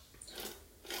out.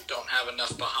 Don't have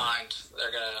enough behind.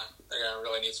 They're gonna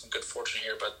really need some good fortune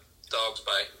here, but Dogs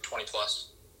by 20 plus.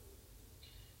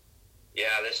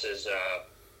 Yeah, this is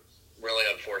really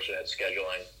unfortunate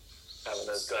scheduling. Having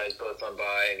those guys both on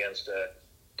bye against a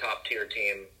top-tier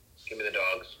team. Give me the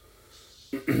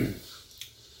Dogs.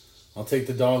 I'll take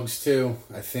the Dogs, too.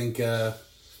 I think that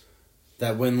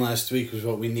win last week was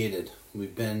what we needed.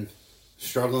 We've been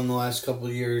struggling the last couple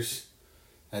of years.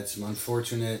 Had some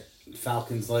unfortunate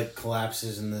Falcons-like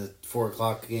collapses in the 4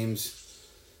 o'clock games.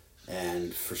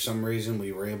 And for some reason,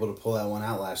 we were able to pull that one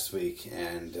out last week.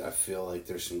 And I feel like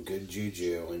there's some good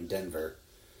juju in Denver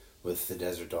with the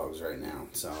Desert Dogs right now.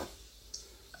 So,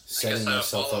 setting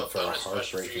myself up for a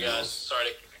heartbreaking loss. Sorry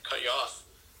to cut you off.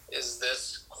 Is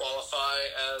this qualify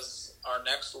as our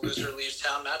next loser leaves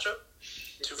town matchup?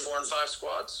 2 4 and 5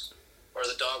 squads, or are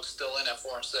the Dogs still in at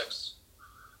 4 and 6?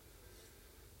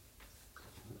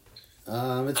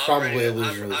 It's probably a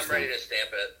loser leaves town. I'm ready to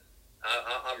stamp it.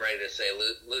 I'm ready to say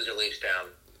loser leaves town.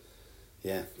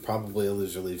 Yeah, probably a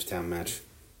loser leaves town match.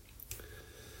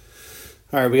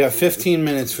 All right, we got 15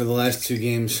 minutes for the last 2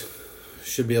 games.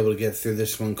 should be able to get through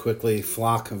this one quickly.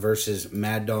 Flock versus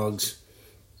Mad Dogs.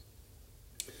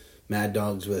 Mad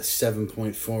Dogs with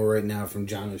 7.4 right now from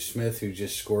Jonnu Smith, who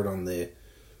just scored on the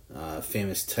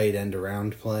famous tight end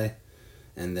around play.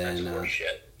 And then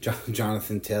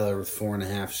Jonathan Taylor with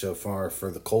 4.5 so far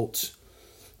for the Colts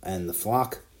and the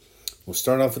Flock. We'll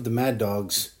start off with the Mad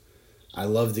Dogs. I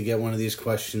love to get one of these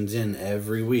questions in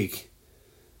every week.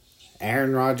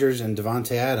 Aaron Rodgers and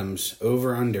Davante Adams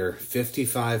over under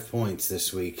 55 points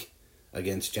this week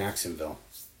against Jacksonville.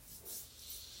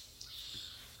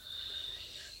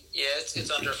 Yeah,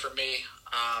 it's under for me.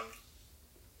 I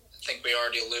think we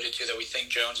already alluded to that we think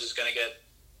Jones is going to get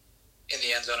in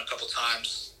the end zone a couple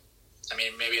times. I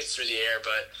mean, maybe it's through the air,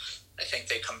 but I think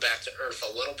they come back to earth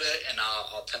a little bit, and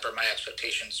I'll temper my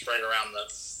expectations right around the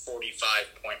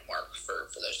 45-point mark for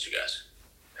those two guys.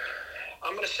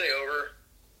 I'm going to say over,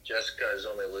 just because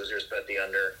only losers bet the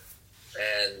under.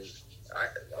 And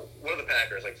what are the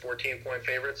Packers, like 14-point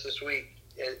favorites this week?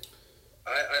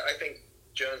 I think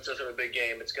Jones does have a big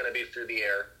game. It's going to be through the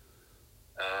air.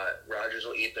 Rodgers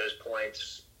will eat those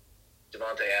points.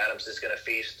 Davante Adams is going to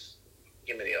feast.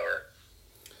 Give me the over.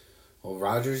 Well,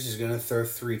 Rodgers is going to throw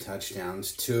 3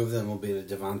 touchdowns. 2 of them will be to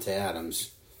Davante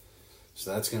Adams.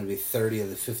 So that's going to be 30 of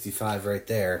the 55 right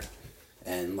there.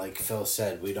 And like Phil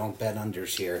said, we don't bet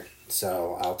unders here.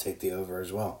 So I'll take the over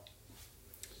as well.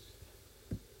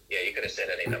 Yeah, you could have said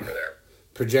any number there.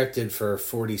 Projected for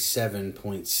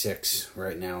 47.6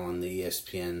 right now on the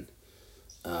ESPN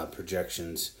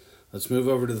projections. Let's move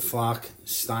over to the Flock.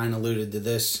 Stein alluded to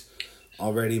this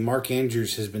already. Mark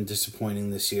Andrews has been disappointing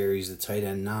this year. He's the tight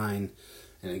end 9.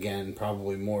 And again,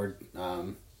 probably more,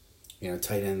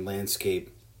 tight end landscape.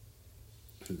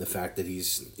 The fact that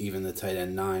he's even the tight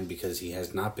end 9 because he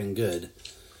has not been good.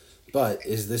 But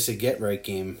is this a get-right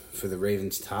game for the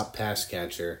Ravens' top pass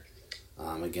catcher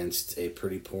against a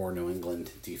pretty poor New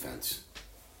England defense?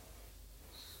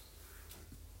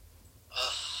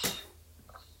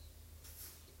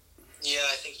 Yeah,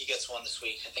 I think he gets one this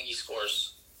week. I think he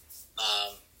scores.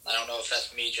 I don't know if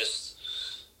that's me just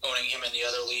owning him in the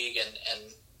other league and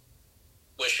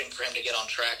wishing for him to get on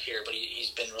track here, but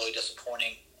he's been really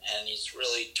disappointing, and he's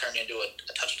really turned into a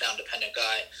touchdown-dependent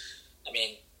guy. I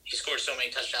mean, he scored so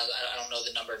many touchdowns. I don't know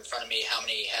the number in front of me, how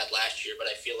many he had last year, but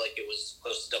I feel like it was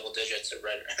close to double digits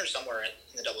or somewhere in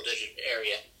the double-digit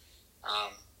area.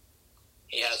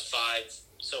 He has 5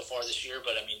 so far this year,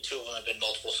 but, 2 of them have been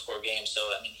multiple-score games, so,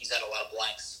 he's had a lot of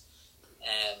blanks.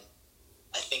 And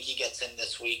I think he gets in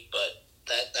this week, but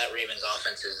that Ravens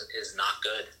offense is not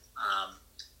good.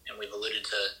 And we've alluded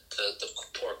to the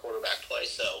poor quarterback play,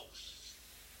 so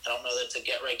I don't know that it's a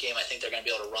get-right game. I think they're going to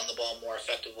be able to run the ball more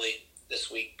effectively this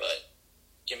week, but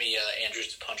give me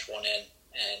Andrews to punch one in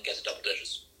and get to double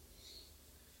digits.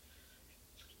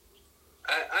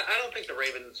 I don't think the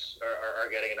Ravens are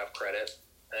getting enough credit,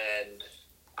 and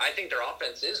I think their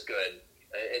offense is good.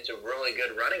 It's a really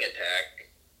good running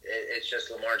attack. It's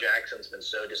just Lamar Jackson's been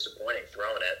so disappointing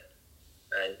throwing it,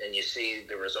 and you see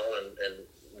the result and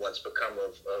what's become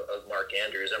of Mark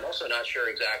Andrews. I'm also not sure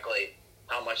exactly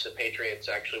how much the Patriots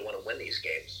actually want to win these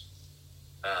games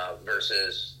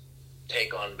versus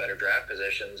take on better draft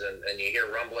positions. And you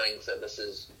hear rumblings that this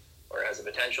is, or has the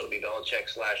potential to be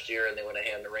Belichick's last year, and they want to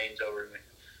hand the reins over to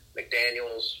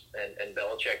McDaniels and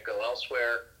Belichick go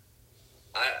elsewhere.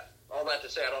 All that to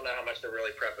say, I don't know how much they're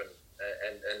really prepping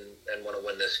and want to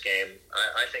win this game.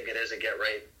 I think it is a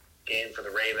get-right game for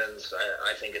the Ravens.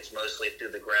 I think it's mostly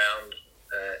through the ground,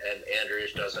 and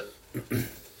Andrews doesn't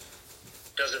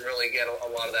really get a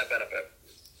lot of that benefit.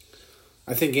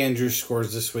 I think Andrews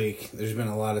scores this week. There's been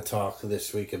a lot of talk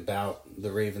this week about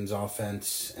the Ravens'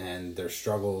 offense and their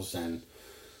struggles, and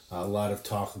a lot of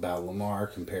talk about Lamar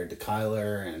compared to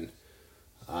Kyler, and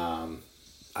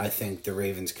I think the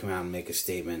Ravens come out and make a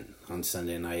statement on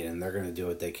Sunday night, and they're going to do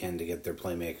what they can to get their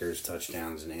playmakers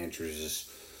touchdowns, and Andrews is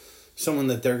someone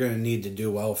that they're going to need to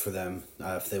do well for them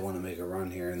if they want to make a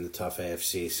run here in the tough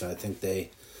AFC. So I think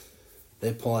they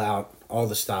pull out all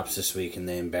the stops this week, and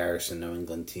they embarrass a New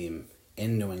England team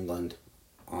in New England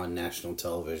on national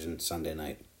television Sunday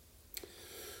night.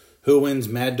 Who wins,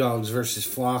 Mad Dogs versus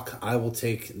Flock? I will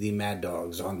take the Mad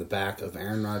Dogs on the back of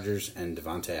Aaron Rodgers and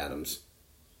Davante Adams.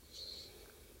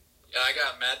 Yeah, I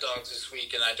got Mad Dogs this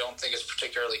week, and I don't think it's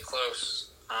particularly close.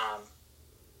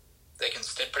 They can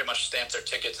pretty much stamp their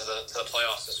ticket to the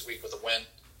playoffs this week with a win.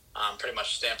 Pretty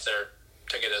much stamp their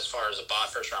ticket as far as a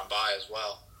first-round bye as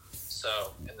well.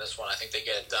 So in this one, I think they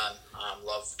get it done.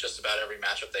 Love just about every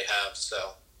matchup they have, so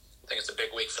I think it's a big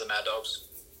week for the Mad Dogs.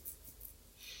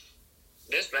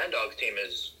 This Mad Dogs team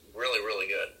is really, really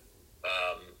good.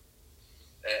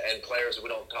 and players we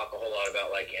don't talk a whole lot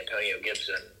about, like Antonio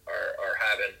Gibson, are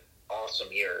having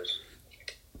awesome years.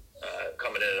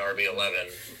 Coming in at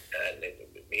RB11, and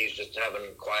he's just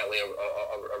having quietly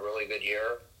a really good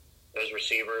year. Those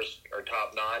receivers are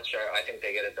top notch. I think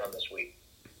they get it done this week.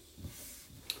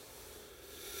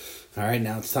 All right,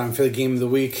 now it's time for the game of the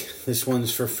week. This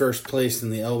one's for first place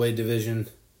in the Elway division.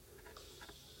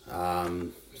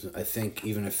 I think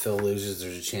even if Phil loses,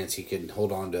 there's a chance he could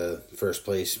hold on to first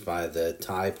place by the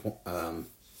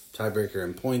tiebreaker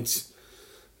in points.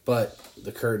 But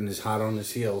the curtain is hot on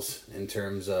his heels in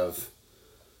terms of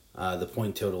the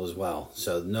point total as well.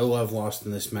 So no love lost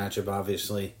in this matchup,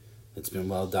 obviously. It's been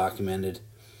well documented.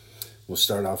 We'll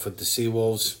start off with the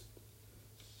Seawolves.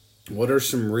 What are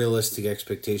some realistic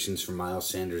expectations for Miles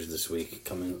Sanders this week,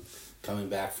 coming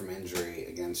back from injury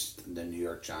against the New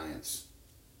York Giants?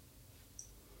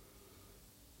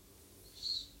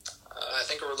 I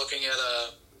think we're looking at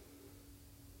a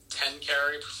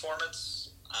 10-carry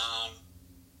performance. I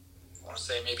want to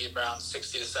say maybe around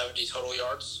 60 to 70 total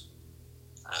yards.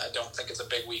 I don't think it's a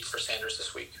big week for Sanders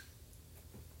this week.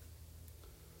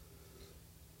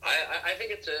 I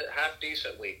think it's a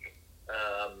half-decent week.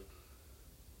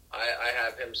 I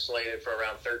have him slated for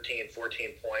around 13,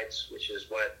 14 points, which is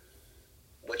what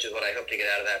I hope to get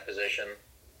out of that position.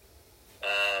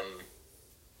 I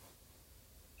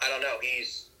don't know.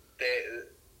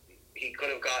 He could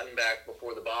have gotten back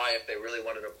before the bye if they really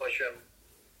wanted to push him.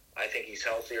 I think he's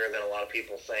healthier than a lot of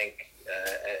people think,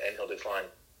 and he'll do fine.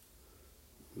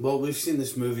 Well, we've seen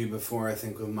this movie before, I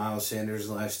think, with Miles Sanders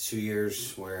the last 2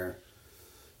 years, where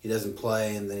he doesn't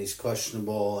play and then he's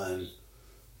questionable and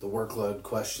the workload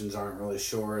questions aren't really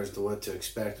sure as to what to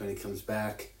expect when he comes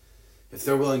back. If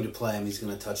they're willing to play him, he's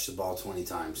going to touch the ball 20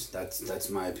 times. That's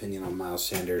my opinion on Miles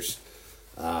Sanders.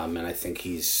 And I think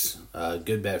he's a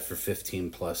good bet for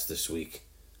 15-plus this week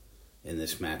in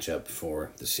this matchup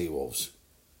for the Seawolves.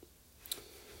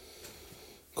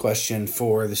 Question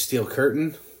for the Steel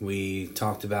Curtain. We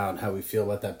talked about how we feel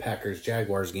about that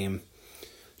Packers-Jaguars game.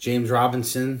 James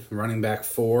Robinson, running back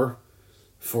 4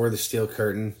 for the Steel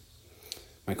Curtain.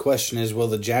 My question is, will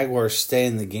the Jaguars stay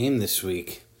in the game this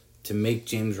week to make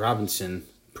James Robinson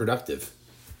productive?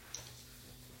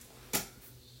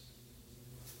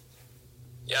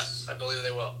 Yes, I believe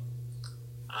they will.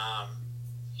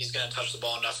 He's going to touch the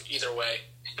ball enough either way.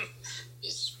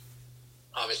 He's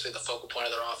obviously the focal point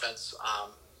of their offense.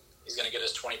 He's going to get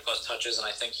his 20-plus touches, and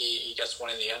I think he gets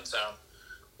one in the end zone.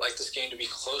 I'd like this game to be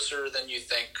closer than you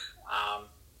think. I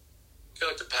feel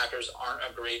like the Packers aren't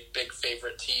a great big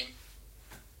favorite team,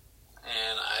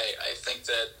 and I think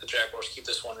that the Jaguars keep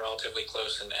this one relatively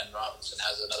close, and Robinson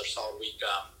has another solid week.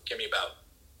 Give me about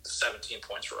 17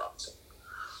 points for Robinson.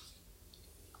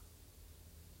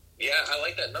 Yeah, I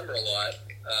like that number a lot.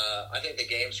 I think the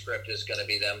game script is going to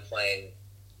be them playing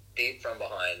deep from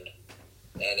behind,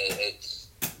 and it's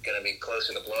going to be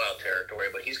closer to blowout territory,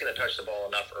 but he's going to touch the ball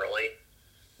enough early.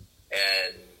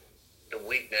 And the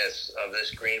weakness of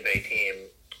this Green Bay team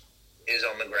is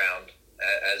on the ground,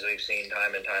 as we've seen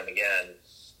time and time again.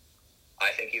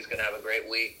 I think he's going to have a great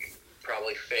week,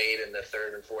 probably fade in the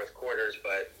third and fourth quarters,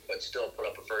 but still put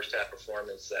up a first-half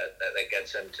performance that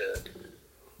gets him to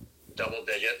double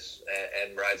digits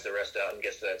and rides the rest out and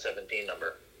gets to that 17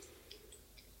 number.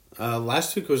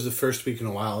 Last week was the first week in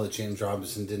a while that James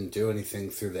Robinson didn't do anything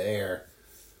through the air.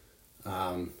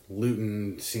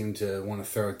 Luton seemed to want to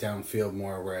throw it downfield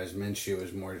more, whereas Minshew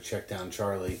was more to check down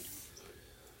Charlie.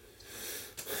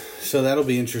 So that'll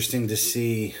be interesting to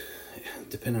see,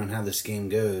 depending on how this game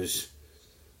goes,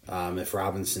 if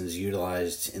Robinson's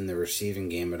utilized in the receiving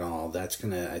game at all. That's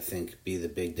going to, I think, be the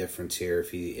big difference here.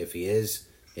 If he is,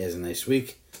 he has a nice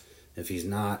week. If he's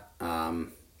not,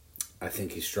 I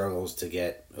think he struggles to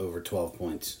get over 12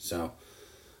 points. So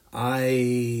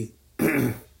I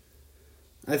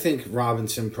think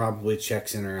Robinson probably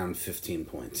checks in around 15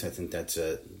 points. I think that's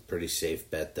a pretty safe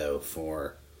bet, though,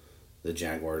 for the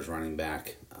Jaguars running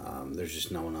back. There's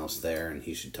just no one else there, and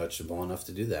he should touch the ball enough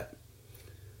to do that.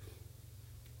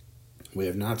 We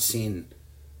have not seen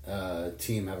a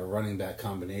team have a running back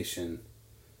combination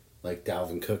like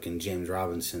Dalvin Cook and James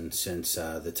Robinson since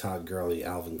the Todd Gurley,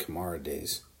 Alvin Kamara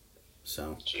days.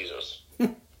 So, Jesus.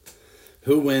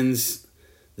 Who wins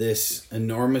this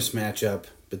enormous matchup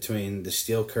between the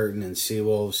Steel Curtain and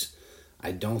Seawolves?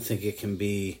 I don't think it can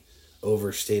be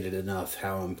overstated enough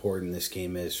how important this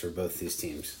game is for both these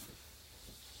teams.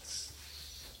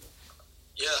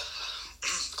 Yeah,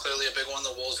 clearly a big one.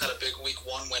 The Wolves had a big week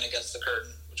 1 win against the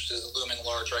Curtain, which is looming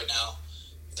large right now.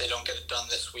 If they don't get it done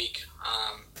this week,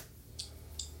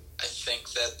 I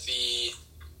think that the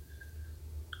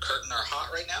Curtain are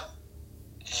hot right now,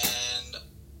 and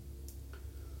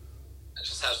I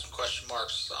just have some question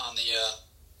marks on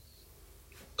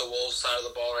the Wolves side of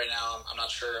the ball right now. I'm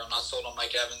not sure. I'm not sold on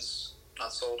Mike Evans. I'm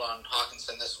not sold on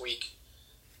Hawkinson this week.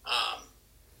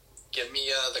 Give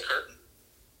me the curtain.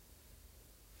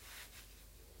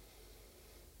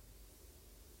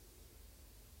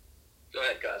 Go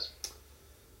ahead, guys.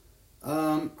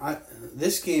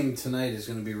 This game tonight is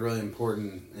going to be really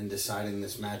important in deciding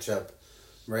this matchup.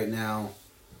 Right now,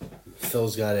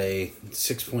 Phil's got a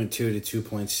 6.2 to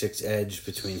 2.6 edge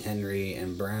between Henry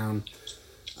and Brown.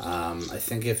 I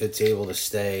think if it's able to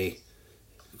stay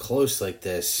close like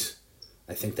this,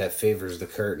 I think that favors the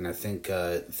curtain. I think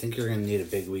you're going to need a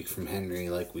big week from Henry,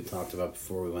 like we talked about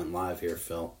before we went live here,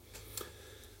 Phil.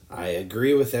 I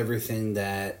agree with everything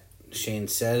that Shane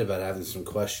said about having some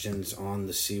questions on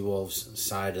the Seawolves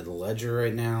side of the ledger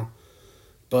right now,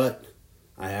 but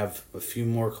I have a few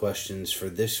more questions for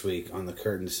this week on the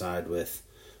curtain side with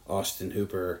Austin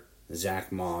Hooper,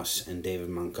 Zach Moss, and David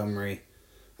Montgomery.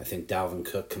 I think Dalvin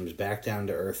Cook comes back down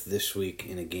to earth this week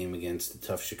in a game against the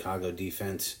tough Chicago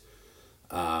defense.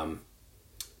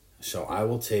 So I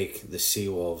will take the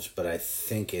Seawolves, but I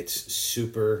think it's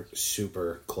super,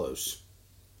 super close.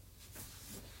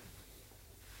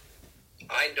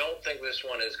 I don't think this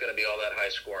one is going to be all that high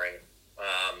scoring.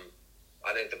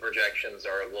 I think the projections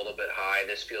are a little bit high.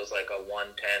 This feels like a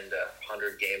 110 to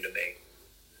 100 game to me.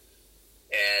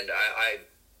 And I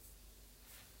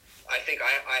think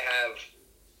I have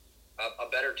a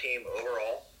better team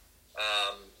overall.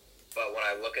 But when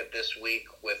I look at this week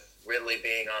with Ridley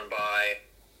being on bye,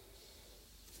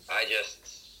 I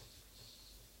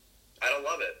don't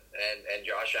love it. And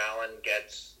Josh Allen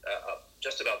gets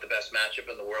just about the best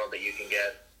matchup in the world that you can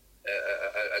get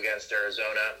against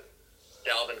Arizona.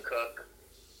 Dalvin Cook,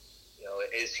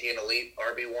 is he an elite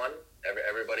RB1?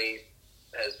 Everybody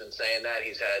has been saying that.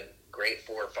 He's had great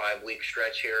 4 or 5 week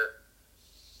stretch here,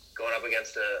 going up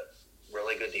against a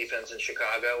really good defense in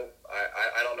Chicago.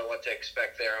 I don't know what to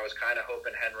expect there. I was kind of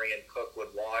hoping Henry and Cook would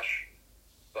wash,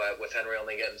 but with Henry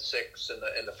only getting 6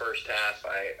 in the first half,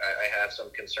 I have some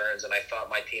concerns, and I thought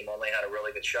my team only had a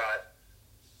really good shot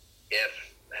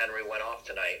if Henry went off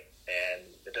tonight, and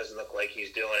it doesn't look like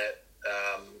he's doing it.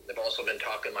 They've also been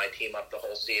talking my team up the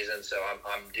whole season, so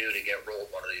I'm due to get rolled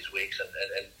one of these weeks, and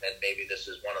maybe this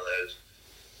is one of those.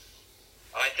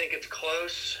 I think it's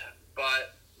close,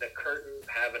 but the curtain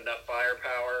have enough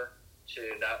firepower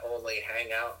to not only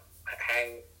hang out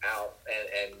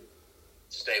and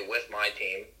stay with my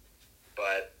team,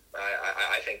 but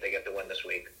I think they get the win this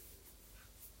week.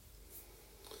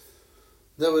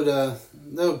 That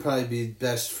would probably be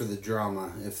best for the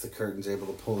drama if the curtain's able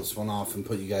to pull this one off and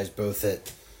put you guys both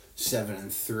at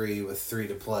 7-3 with 3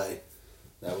 to play.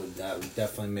 That would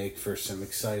definitely make for some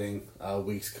exciting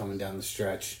weeks coming down the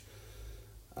stretch.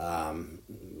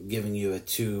 Giving you a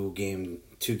two game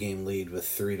lead with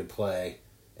 3 to play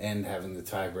and having the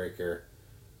tiebreaker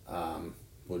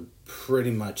would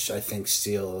pretty much, I think,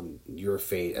 seal your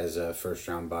fate as a first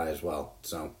round bye as well.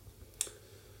 So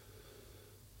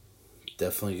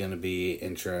definitely going to be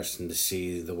interesting to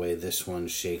see the way this one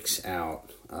shakes out.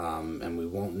 And we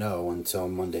won't know until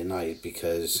Monday night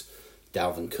because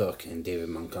Dalvin Cook and David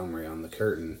Montgomery on the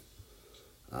curtain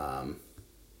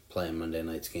playing Monday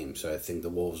night's game. So I think the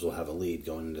Wolves will have a lead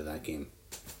going into that game.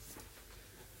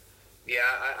 Yeah,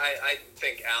 I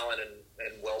think Allen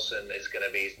and Wilson is going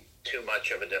to be too much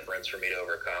of a difference for me to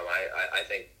overcome. I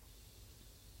think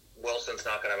Wilson's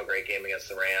not going to have a great game against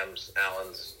the Rams.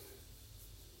 Allen's,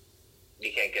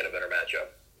 you can't get a better matchup.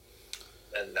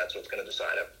 And that's what's going to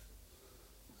decide it.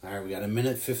 All right, we got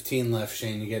 1:15 left.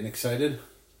 Shane, you getting excited?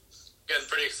 Getting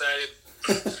pretty excited.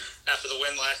 After the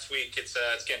win last week, it's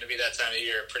getting to be that time of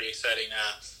year. Pretty exciting.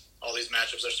 All these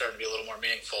matchups are starting to be a little more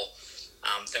meaningful.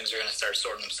 Things are going to start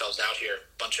sorting themselves out here.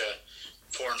 Bunch of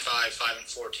 4-5,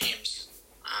 5-4 teams.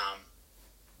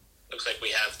 Looks like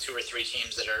we have 2 or 3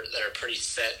 teams that are pretty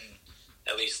set and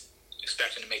at least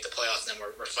expecting to make the playoffs, and then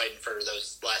we're fighting for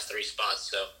those last 3 spots.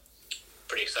 So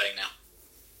pretty exciting now.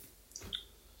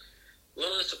 A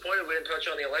little disappointed we didn't touch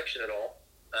on the election at all.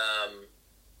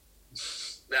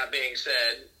 That being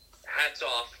said, hats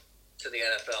off to the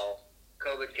NFL.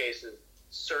 COVID cases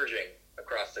surging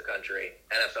across the country.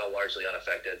 NFL largely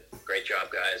unaffected. Great job,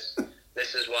 guys.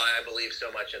 This is why I believe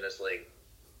so much in this league.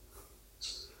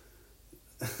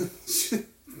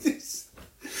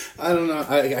 I don't know.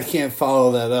 I can't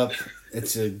follow that up.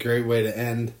 It's a great way to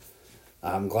end.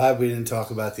 I'm glad we didn't talk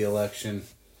about the election.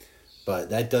 But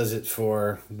that does it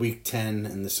for Week 10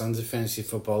 in the Sons of Fantasy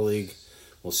Football League.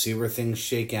 We'll see where things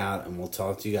shake out, and we'll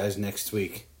talk to you guys next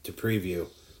week to preview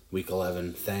Week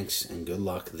 11. Thanks, and good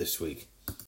luck this week.